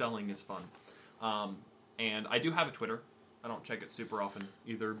 because spelling is fun. And I do have a Twitter. I don't check it super often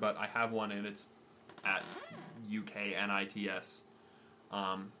either, but I have one, and it's at UKNITS.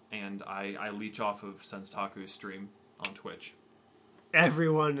 And I leech off of Senstaku's stream on Twitch.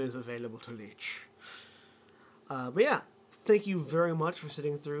 Everyone is available to leech. But yeah, thank you very much for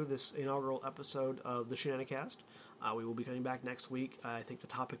sitting through this inaugural episode of the Shenanicast. We will be coming back next week. I think the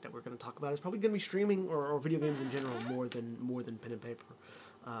topic that we're going to talk about is probably going to be streaming or video games in general more than pen and paper.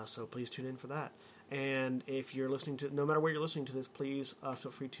 So please tune in for that. And if you're listening to, no matter where you're listening to this, please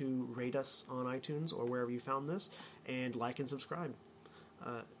feel free to rate us on iTunes or wherever you found this, and like and subscribe.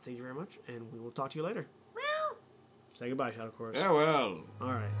 Thank you very much, and we will talk to you later. Meow. Say goodbye, Shadow Chorus. Yeah, well.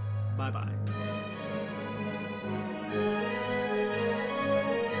 All right. Bye-bye.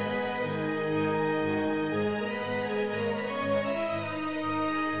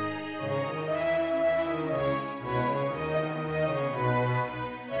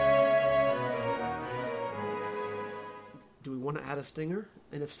 Do we want to add a stinger?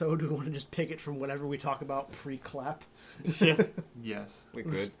 And if so, do we want to just pick it from whatever we talk about pre-clap? Yes. We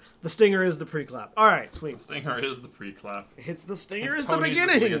could. The stinger is the pre-clap. All right, sweet. The stinger is the pre-clap. It's the stinger It's is the ponies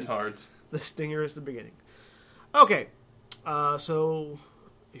with beginning. leotards. The stinger is the beginning. Okay, so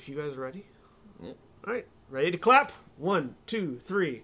if you guys are ready, Yep. all right, ready to clap? 1, 2, 3.